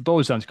yeah, it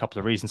boils down to a couple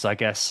of reasons, I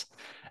guess.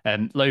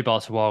 Low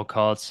bar to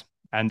wildcards.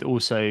 And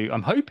also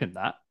I'm hoping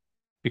that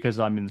because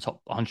I'm in the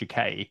top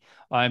 100K,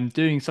 I'm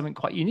doing something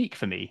quite unique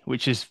for me,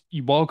 which is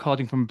you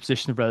wildcarding from a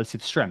position of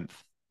relative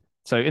strength.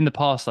 So in the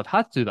past, I've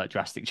had to do that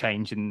drastic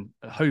change and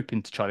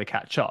hoping to try to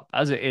catch up.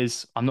 As it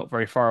is, I'm not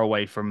very far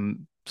away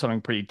from something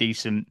pretty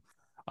decent.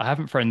 I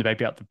haven't thrown the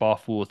baby out the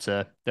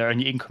bathwater. There are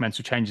only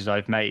incremental changes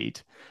I've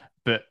made,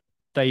 but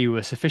they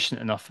were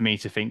sufficient enough for me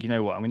to think, you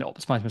know what, I'm going to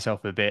optimize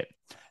myself a bit.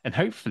 And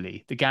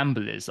hopefully the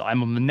gamble is that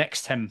I'm on the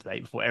next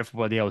template before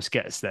everybody else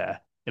gets there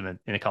in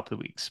a couple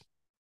of weeks.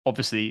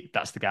 Obviously,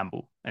 that's the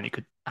gamble, and it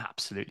could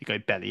absolutely go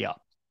belly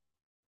up.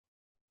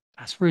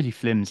 That's really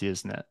flimsy,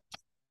 isn't it?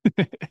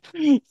 But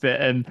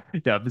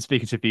yeah, I've been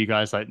speaking to a few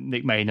guys like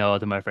Nick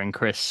Maynard and my friend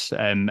Chris,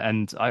 and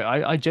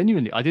I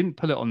genuinely I didn't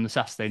put it on the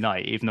Saturday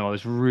night, even though I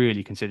was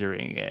really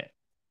considering it.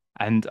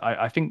 And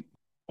I think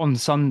on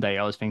Sunday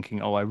I was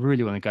thinking, oh, I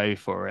really want to go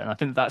for it. And I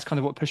think that's kind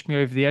of what pushed me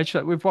over the edge.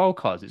 Like with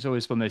wildcards, it's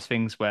always one of those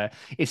things where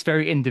it's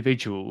very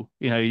individual.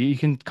 You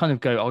can kind of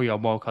go, oh yeah,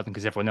 I'm wildcarding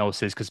because everyone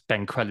else is, because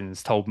Ben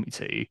Crellin's told me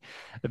to.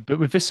 But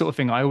with this sort of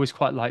thing, I always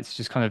quite like to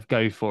just kind of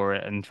go for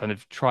it and kind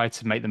of try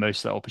to make the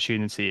most of that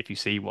opportunity if you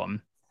see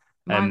one.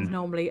 Mine's Um,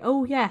 normally,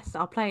 oh yes,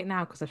 I'll play it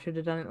now because I should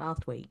have done it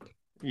last week.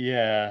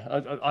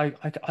 Yeah,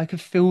 I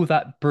could feel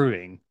that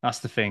brewing. That's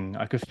the thing.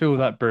 I could feel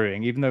that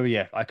brewing, even though,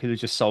 yeah, I could have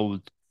just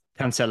sold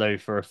Cancelo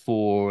for a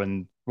four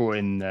and brought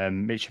in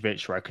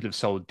Mitrovic, or I could have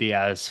sold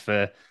Diaz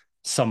for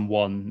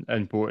someone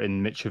and brought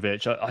in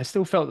Mitrovic. I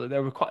still felt that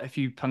there were quite a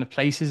few kind of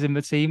places in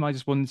the team. I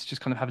just wanted to just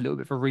kind of have a little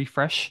bit of a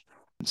refresh.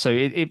 So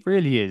it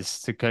really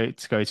is to go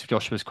to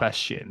Joshua's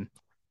question.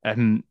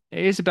 It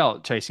is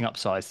about chasing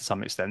upsides to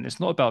some extent. It's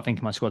not about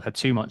thinking my squad had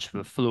too much of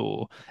a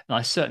flaw. And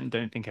I certainly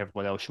don't think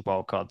everyone else should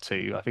wildcard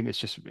too. I think it's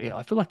just, yeah,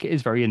 I feel like it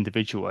is very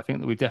individual. I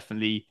think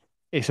that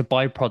it's a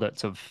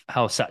byproduct of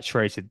how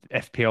saturated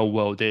FPL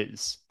world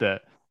is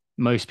that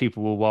most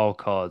people will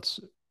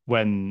wildcard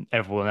when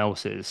everyone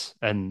else is.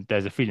 And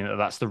there's a feeling that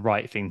that's the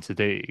right thing to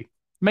do.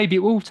 Maybe it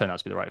will turn out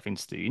to be the right thing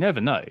to do. You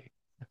never know.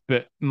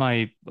 But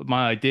my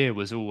idea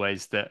was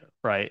always that,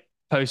 right,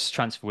 post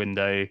transfer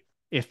window,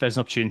 if there's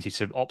an opportunity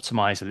to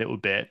optimize a little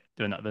bit,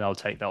 then I'll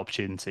take that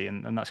opportunity,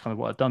 and that's kind of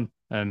what I've done.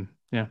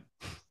 Yeah,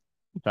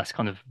 that's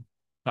kind of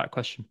that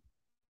question.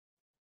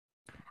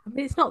 I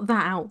mean, it's not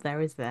that out there,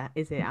 is there?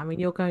 Is it? I mean,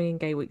 you're going in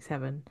game week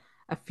 7.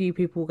 A few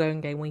people go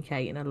in game week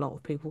 8, and a lot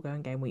of people go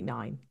in game week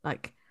 9.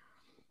 Like,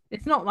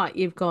 it's not like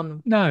you've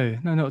gone No,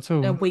 no, not at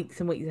all. weeks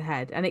and weeks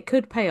ahead, and it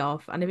could pay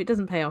off. And if it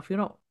doesn't pay off, you're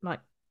not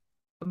like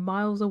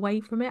miles away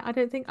from it. I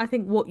don't think. I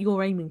think what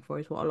you're aiming for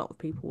is what a lot of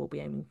people will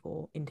be aiming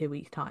for in 2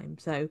 weeks' time.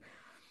 So,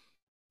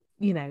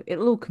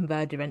 it'll all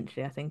converge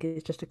eventually. I think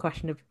it's just a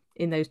question of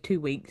in those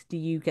 2 weeks, do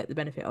you get the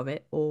benefit of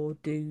it or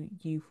do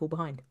you fall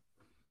behind?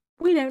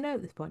 We don't know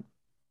at this point.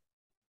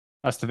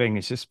 That's the thing.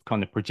 It's just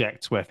kind of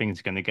projects where things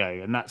are going to go,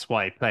 and that's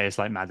why players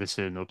like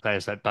Madison or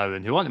players like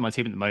Bowen, who aren't in my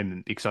team at the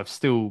moment, because I've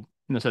still,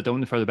 so I don't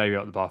want to throw the baby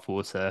out the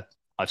bathwater.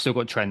 I've still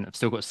got Trent, I've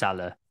still got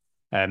Salah,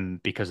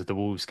 because of the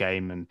Wolves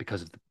game and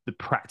because of the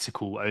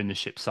practical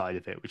ownership side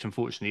of it, which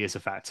unfortunately is a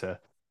factor.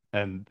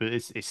 But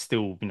it's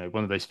still,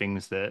 one of those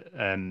things that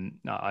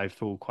I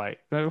feel quite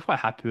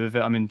happy with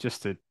it. I mean,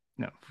 just to,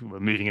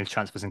 we're moving into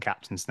transfers and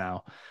captains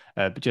now,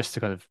 but just to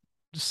kind of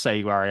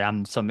say where I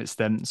am to some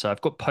extent. So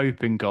I've got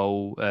Pope in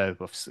goal.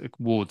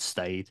 Ward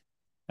stayed.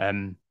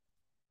 Um,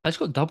 I just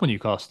got double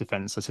Newcastle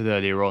defence, I said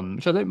earlier on,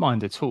 which I don't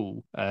mind at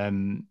all.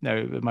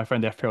 No, my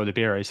friend FPL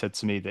Libero said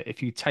to me that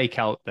if you take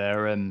out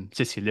their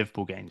City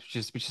Liverpool games,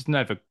 which is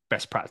never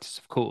best practice,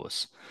 of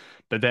course,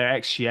 but their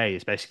XGA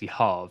is basically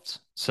halved.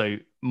 So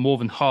more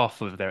than half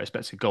of their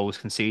expected goals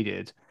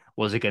conceded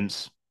was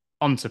against,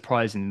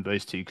 unsurprising,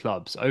 those two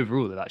clubs.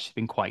 Overall, they've actually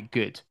been quite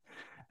good.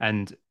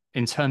 And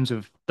in terms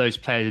of those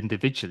players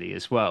individually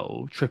as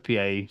well,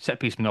 Trippier, set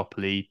piece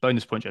monopoly,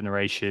 bonus point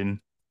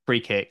generation, free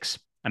kicks,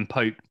 and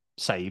Pope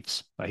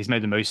saves. He's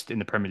made the most in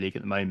the Premier League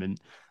at the moment.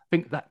 I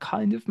think that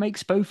kind of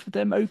makes both of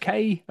them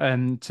okay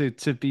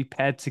to be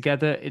paired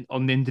together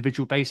on an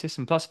individual basis.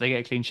 And plus, if they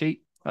get a clean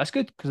sheet, That's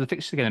good because the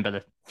fixtures are getting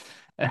better.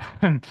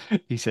 Um,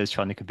 he says,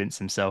 trying to convince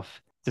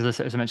himself. As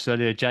I mentioned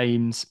earlier,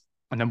 James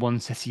and then one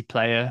City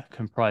player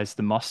comprise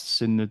the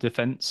musts in the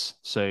defence.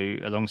 So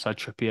alongside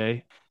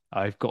Trippier,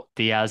 I've got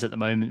Diaz at the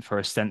moment for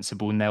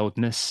ostensible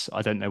nailedness.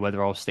 I don't know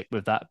whether I'll stick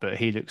with that, but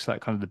he looks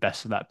like kind of the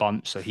best of that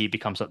bunch. So he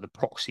becomes like the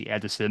proxy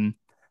Edison.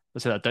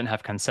 So I don't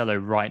have Cancelo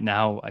right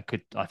now. I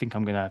think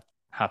I'm gonna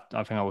I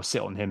think I will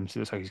sit on him. So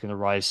it looks like he's going to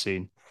rise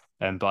soon.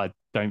 But I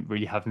don't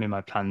really have him in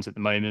my plans at the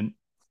moment.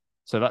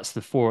 So that's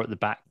the four at the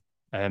back.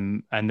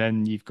 And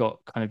then you've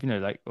got kind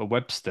of, like a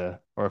Webster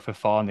or a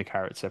Fafana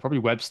character. Probably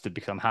Webster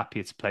because I'm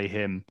happier to play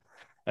him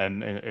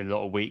in a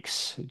lot of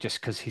weeks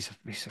just because he's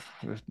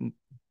a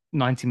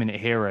 90-minute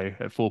hero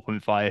at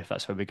 4.5.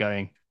 That's where we're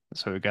going.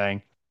 That's where we're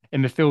going.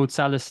 In midfield,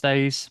 Salah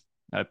stays.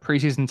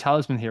 Preseason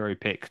talisman hero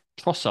pick,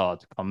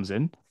 Trossard comes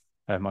in.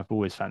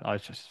 I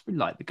just really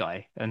like the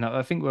guy. And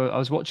I think I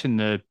was watching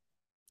the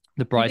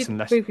You did Brighton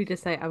Leicester. briefly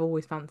just say I've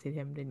always fancied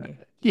him, didn't you?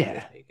 So Yeah,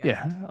 there you go.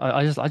 yeah.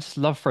 I just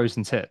love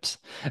frozen tips.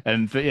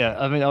 But yeah,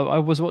 I mean, I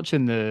was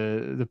watching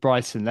the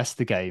Brighton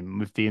Leicester game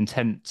with the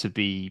intent to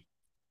be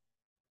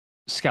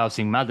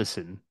scouting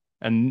Madison,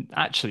 and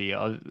actually,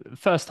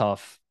 first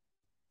half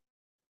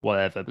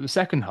whatever, but the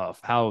second half,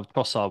 how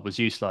Trossard was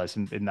utilised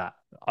in that,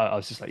 I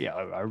was just like, yeah,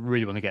 I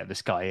really want to get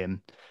this guy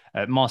in.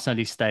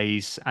 Martinelli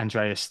stays,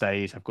 Andreas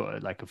stays. I've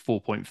got like a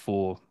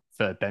 4.4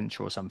 third bench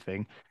or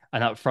something,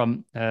 and up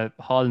front,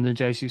 Haaland and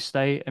Jesus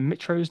stay, and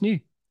Mitro's new.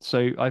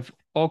 So I've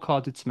all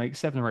carded to make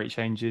 7 or 8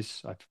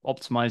 changes. I've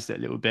optimized it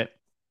a little bit,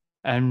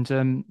 and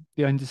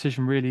the only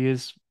decision really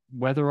is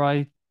whether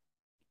I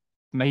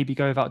maybe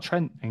go without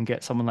Trent and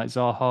get someone like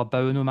Zaha,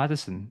 Bowen, or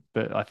Madison.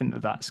 But I think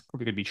that that's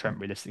probably going to be Trent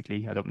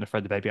realistically. I don't want to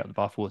throw the baby out the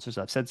bathwater, as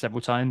I've said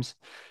several times.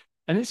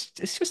 And it's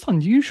just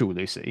unusual,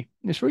 Lucy.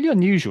 It's really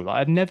unusual. Like,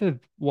 I've never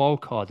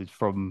wildcarded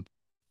from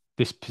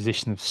this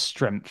position of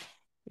strength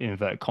in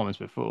inverted commas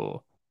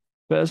before.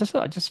 But as I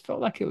said, I just felt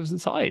like it was the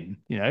time.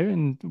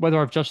 And whether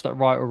I've judged that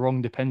right or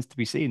wrong depends to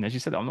be seen. As you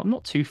said, I'm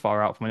not too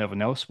far out from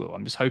anyone else will.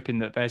 I'm just hoping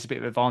that there's a bit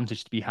of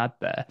advantage to be had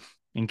there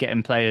in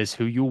getting players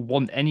who you'll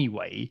want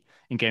anyway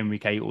in game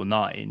week 8 or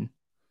 9,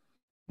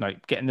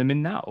 like getting them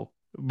in now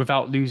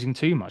without losing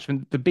too much. I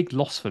mean, the big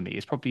loss for me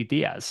is probably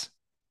Diaz.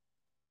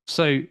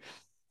 So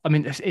I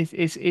mean,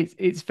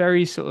 it's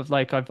very sort of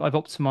like I've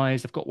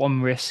optimized. I've got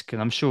one risk,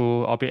 and I'm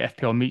sure I'll be at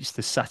FPL meets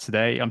this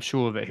Saturday. I'm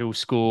sure that he'll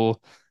score,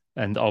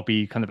 and I'll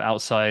be kind of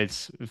outside,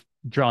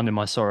 drowning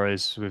my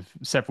sorrows with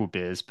several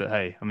beers. But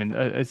hey, I mean,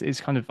 it's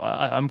kind of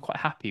I'm quite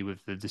happy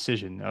with the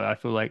decision. I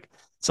feel like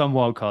some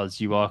wild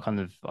cards you are kind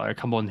of I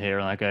come on here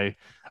and I go,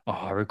 oh,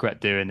 I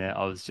regret doing it.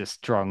 I was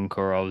just drunk,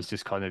 or I was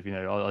just kind of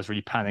I was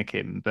really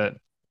panicking. But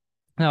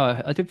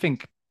no, I did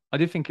think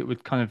it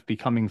would kind of be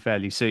coming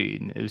fairly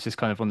soon. It was just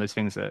kind of one of those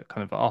things that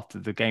kind of after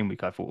the game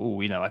week, I thought,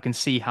 oh, I can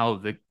see how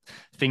the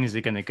things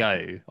are going to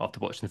go after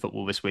watching the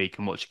football this week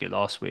and watching it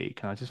last week.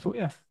 And I just thought,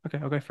 yeah, okay,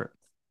 I'll go for it.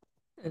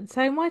 And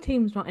so my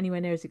team's not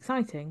anywhere near as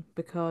exciting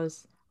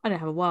because I don't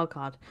have a wild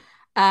card.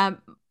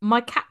 Um,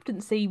 my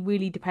captaincy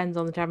really depends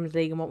on the Champions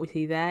League and what we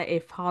see there.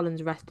 If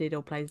Haaland's rested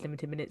or plays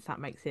limited minutes, that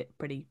makes it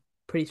pretty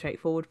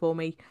straightforward for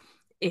me.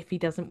 If he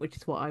doesn't, which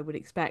is what I would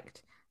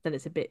expect, then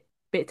it's a bit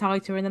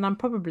tighter. And then I'm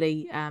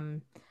probably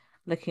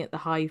looking at the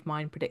hive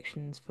mind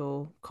predictions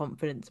for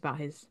confidence about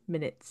his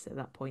minutes at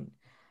that point.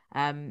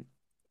 Um,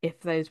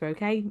 if those were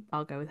okay,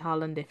 I'll go with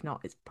Haaland. If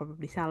not, it's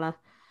probably Salah.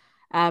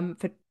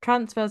 For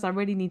transfers, I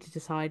really need to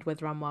decide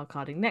whether I'm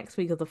wildcarding next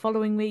week or the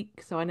following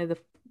week. So I know the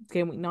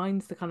game week 9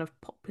 is the kind of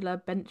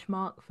popular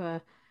benchmark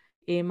for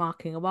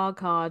earmarking a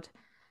wildcard.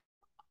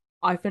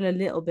 I feel a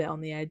little bit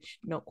on the edge,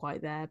 not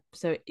quite there.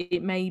 So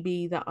it may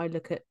be that I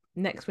look at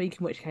next week,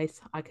 in which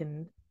case I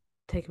can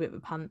take a bit of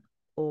a punt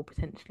or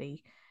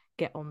potentially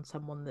get on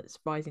someone that's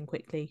rising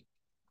quickly.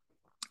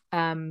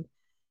 Um,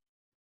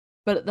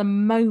 but at the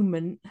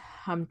moment,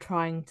 I'm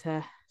trying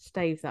to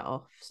stave that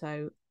off.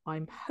 So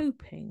I'm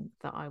hoping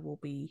that I will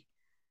be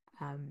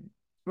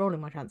rolling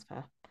my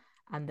transfer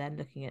and then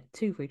looking at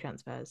 2 free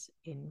transfers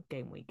in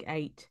game week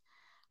 8,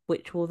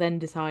 which will then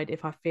decide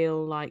if I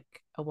feel like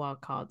a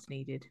wild card's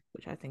needed,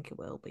 which I think it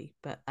will be.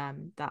 But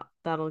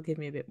that'll give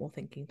me a bit more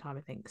thinking time,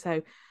 I think.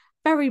 So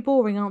very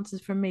boring answers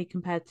from me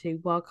compared to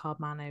wildcard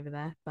man over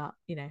there, but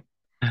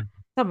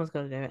someone's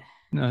got to do it.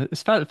 No,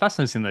 it's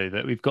fascinating though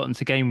that we've gotten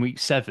to game week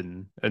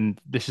 7, and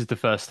this is the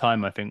first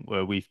time I think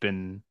where we've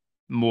been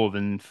more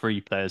than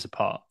 3 players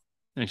apart,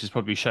 which is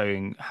probably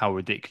showing how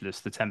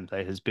ridiculous the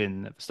template has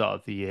been at the start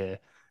of the year.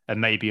 And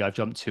maybe I've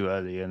jumped too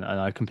early, and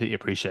I completely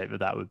appreciate that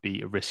that would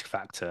be a risk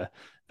factor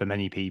for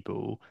many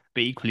people.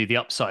 But equally, the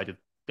upside of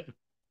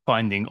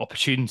finding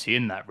opportunity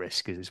in that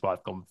risk is why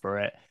I've gone for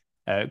it.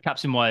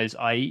 Captain wise,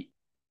 I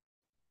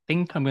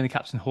think I'm going to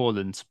captain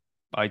Haaland.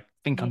 I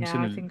think I'm just Yeah,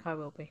 I going to think I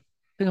will be.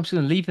 think I'm just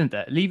going to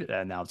leave it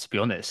there now, to be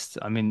honest.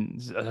 I mean,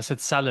 as I said,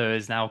 Salah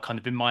is now kind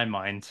of in my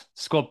mind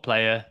squad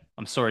player.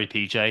 I'm sorry,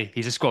 PJ,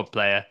 he's a squad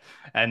player,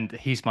 and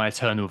he's my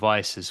eternal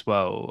vice as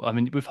well. I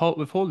mean, with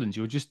Haaland,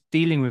 you're just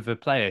dealing with a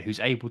player who's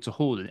able to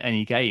haul in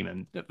any game,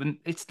 and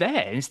it's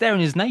there in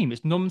his name.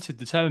 It's nominative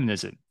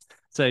determinism.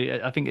 So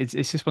I think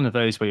it's just one of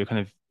those where you're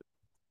kind of,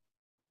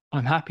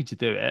 I'm happy to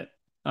do it.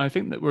 I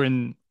think that we're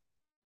in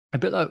a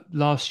bit like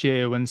last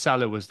year when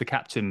Salah was the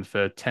captain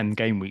for 10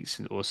 game weeks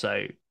or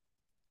so.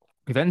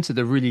 We've entered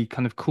a really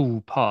kind of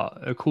cool part,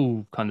 a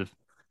cool kind of,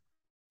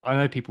 I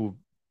know people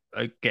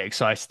get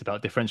excited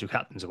about differential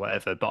captains or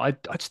whatever, but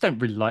I just don't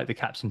really like the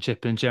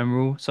captainship in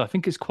general. So I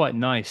think it's quite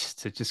nice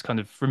to just kind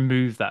of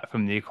remove that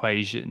from the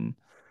equation.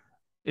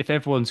 If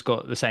everyone's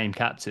got the same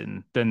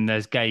captain, then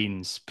there's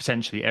gains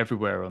potentially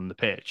everywhere on the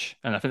pitch.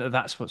 And I think that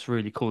that's what's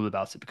really cool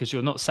about it, because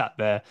you're not sat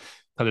there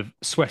kind of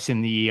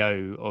sweating the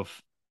EO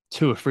of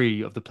two or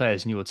three of the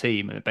players in your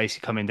team and it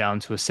basically coming down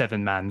to a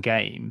seven-man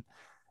game.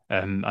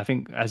 I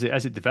think as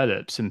it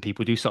develops and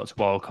people do start to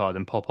wildcard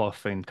and pop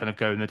off and kind of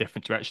go in the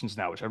different directions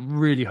now, which I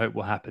really hope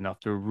will happen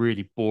after a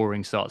really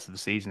boring start to the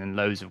season in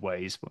loads of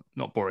ways. Well,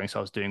 not boring, so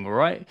I was doing all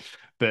right,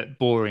 but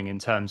boring in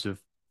terms of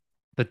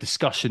the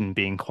discussion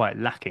being quite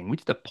lacking. We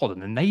did a pod on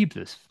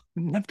enablers.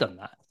 We've never done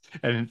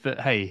that. But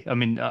hey, I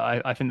mean,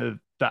 I think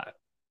that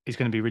is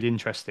going to be really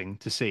interesting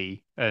to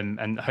see,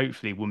 and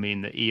hopefully will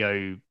mean that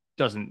EO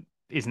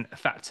isn't a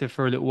factor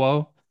for a little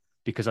while,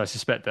 because I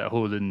suspect that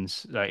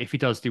Haaland's, if he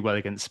does do well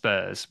against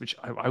Spurs, which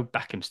I would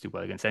back him to do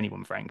well against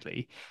anyone,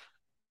 frankly.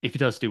 If he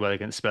does do well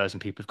against Spurs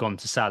and people have gone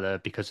to Salah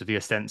because of the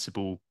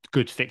ostensible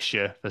good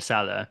fixture for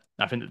Salah,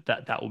 I think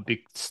that will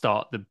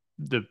start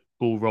the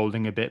ball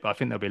rolling a bit. But I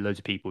think there'll be loads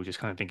of people just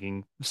kind of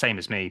thinking, same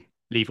as me,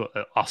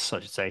 us, I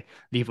should say,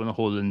 leave on the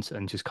Haaland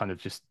and just kind of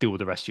just deal with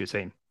the rest of your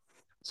team.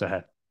 So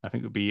I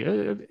think it'll be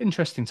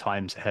interesting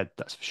times ahead,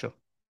 that's for sure.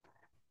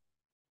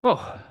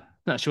 Well,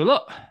 that's your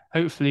lot.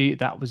 Hopefully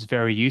that was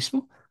very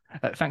useful.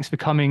 Thanks for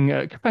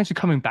coming. Thanks for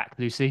coming back,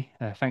 Lucy.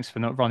 Thanks for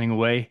not running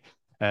away.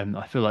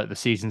 I feel like the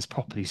season's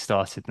properly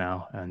started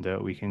now, and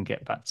we can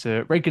get back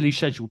to regularly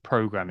scheduled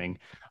programming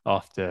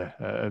after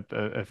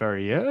a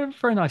very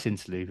nice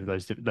interlude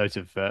with loads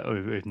of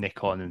with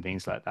Nick on and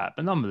things like that.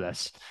 But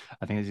nonetheless,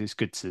 I think it's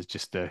good to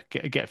just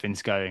get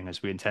things going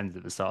as we intended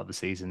at the start of the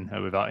season,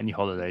 without any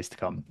holidays to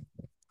come.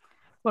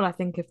 Well, I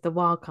think if the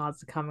wild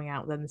cards are coming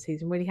out, then the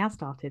season really has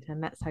started, and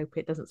let's hope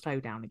it doesn't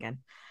slow down again.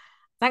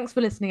 Thanks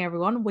for listening,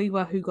 everyone. We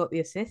were Who Got the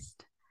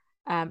Assist.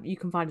 You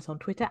can find us on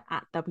Twitter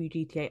at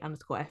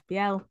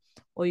WGTA_FBL,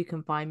 or you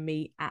can find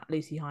me at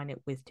Lucy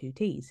Hynett with 2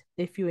 T's.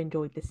 If you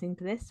enjoyed listening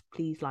to this,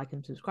 please like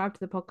and subscribe to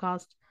the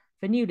podcast.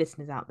 For new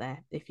listeners out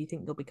there, if you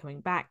think they'll be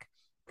coming back,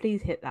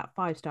 please hit that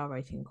 5-star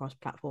rating across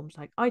platforms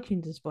like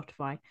iTunes and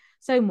Spotify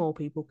so more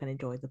people can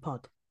enjoy the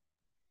pod.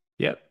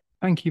 Yep.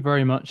 Thank you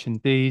very much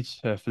indeed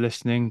for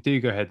listening. Do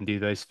go ahead and do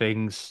those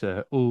things.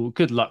 All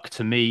good luck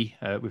to me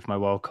with my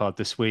wild card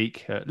this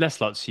week.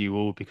 Less luck to you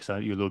all,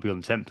 because you'll all be on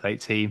the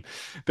template team.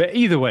 But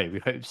either way, we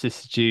hope to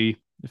assist you.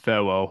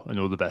 Farewell and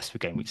all the best for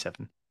game week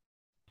 7.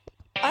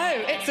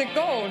 Oh, it's a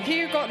goal.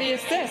 Who got the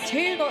assist?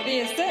 Who got the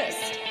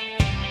assist?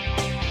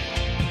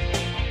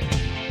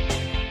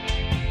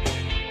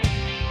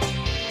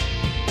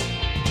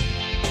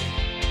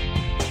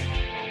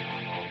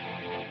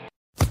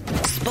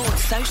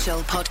 Sports Social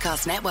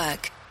Podcast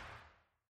Network.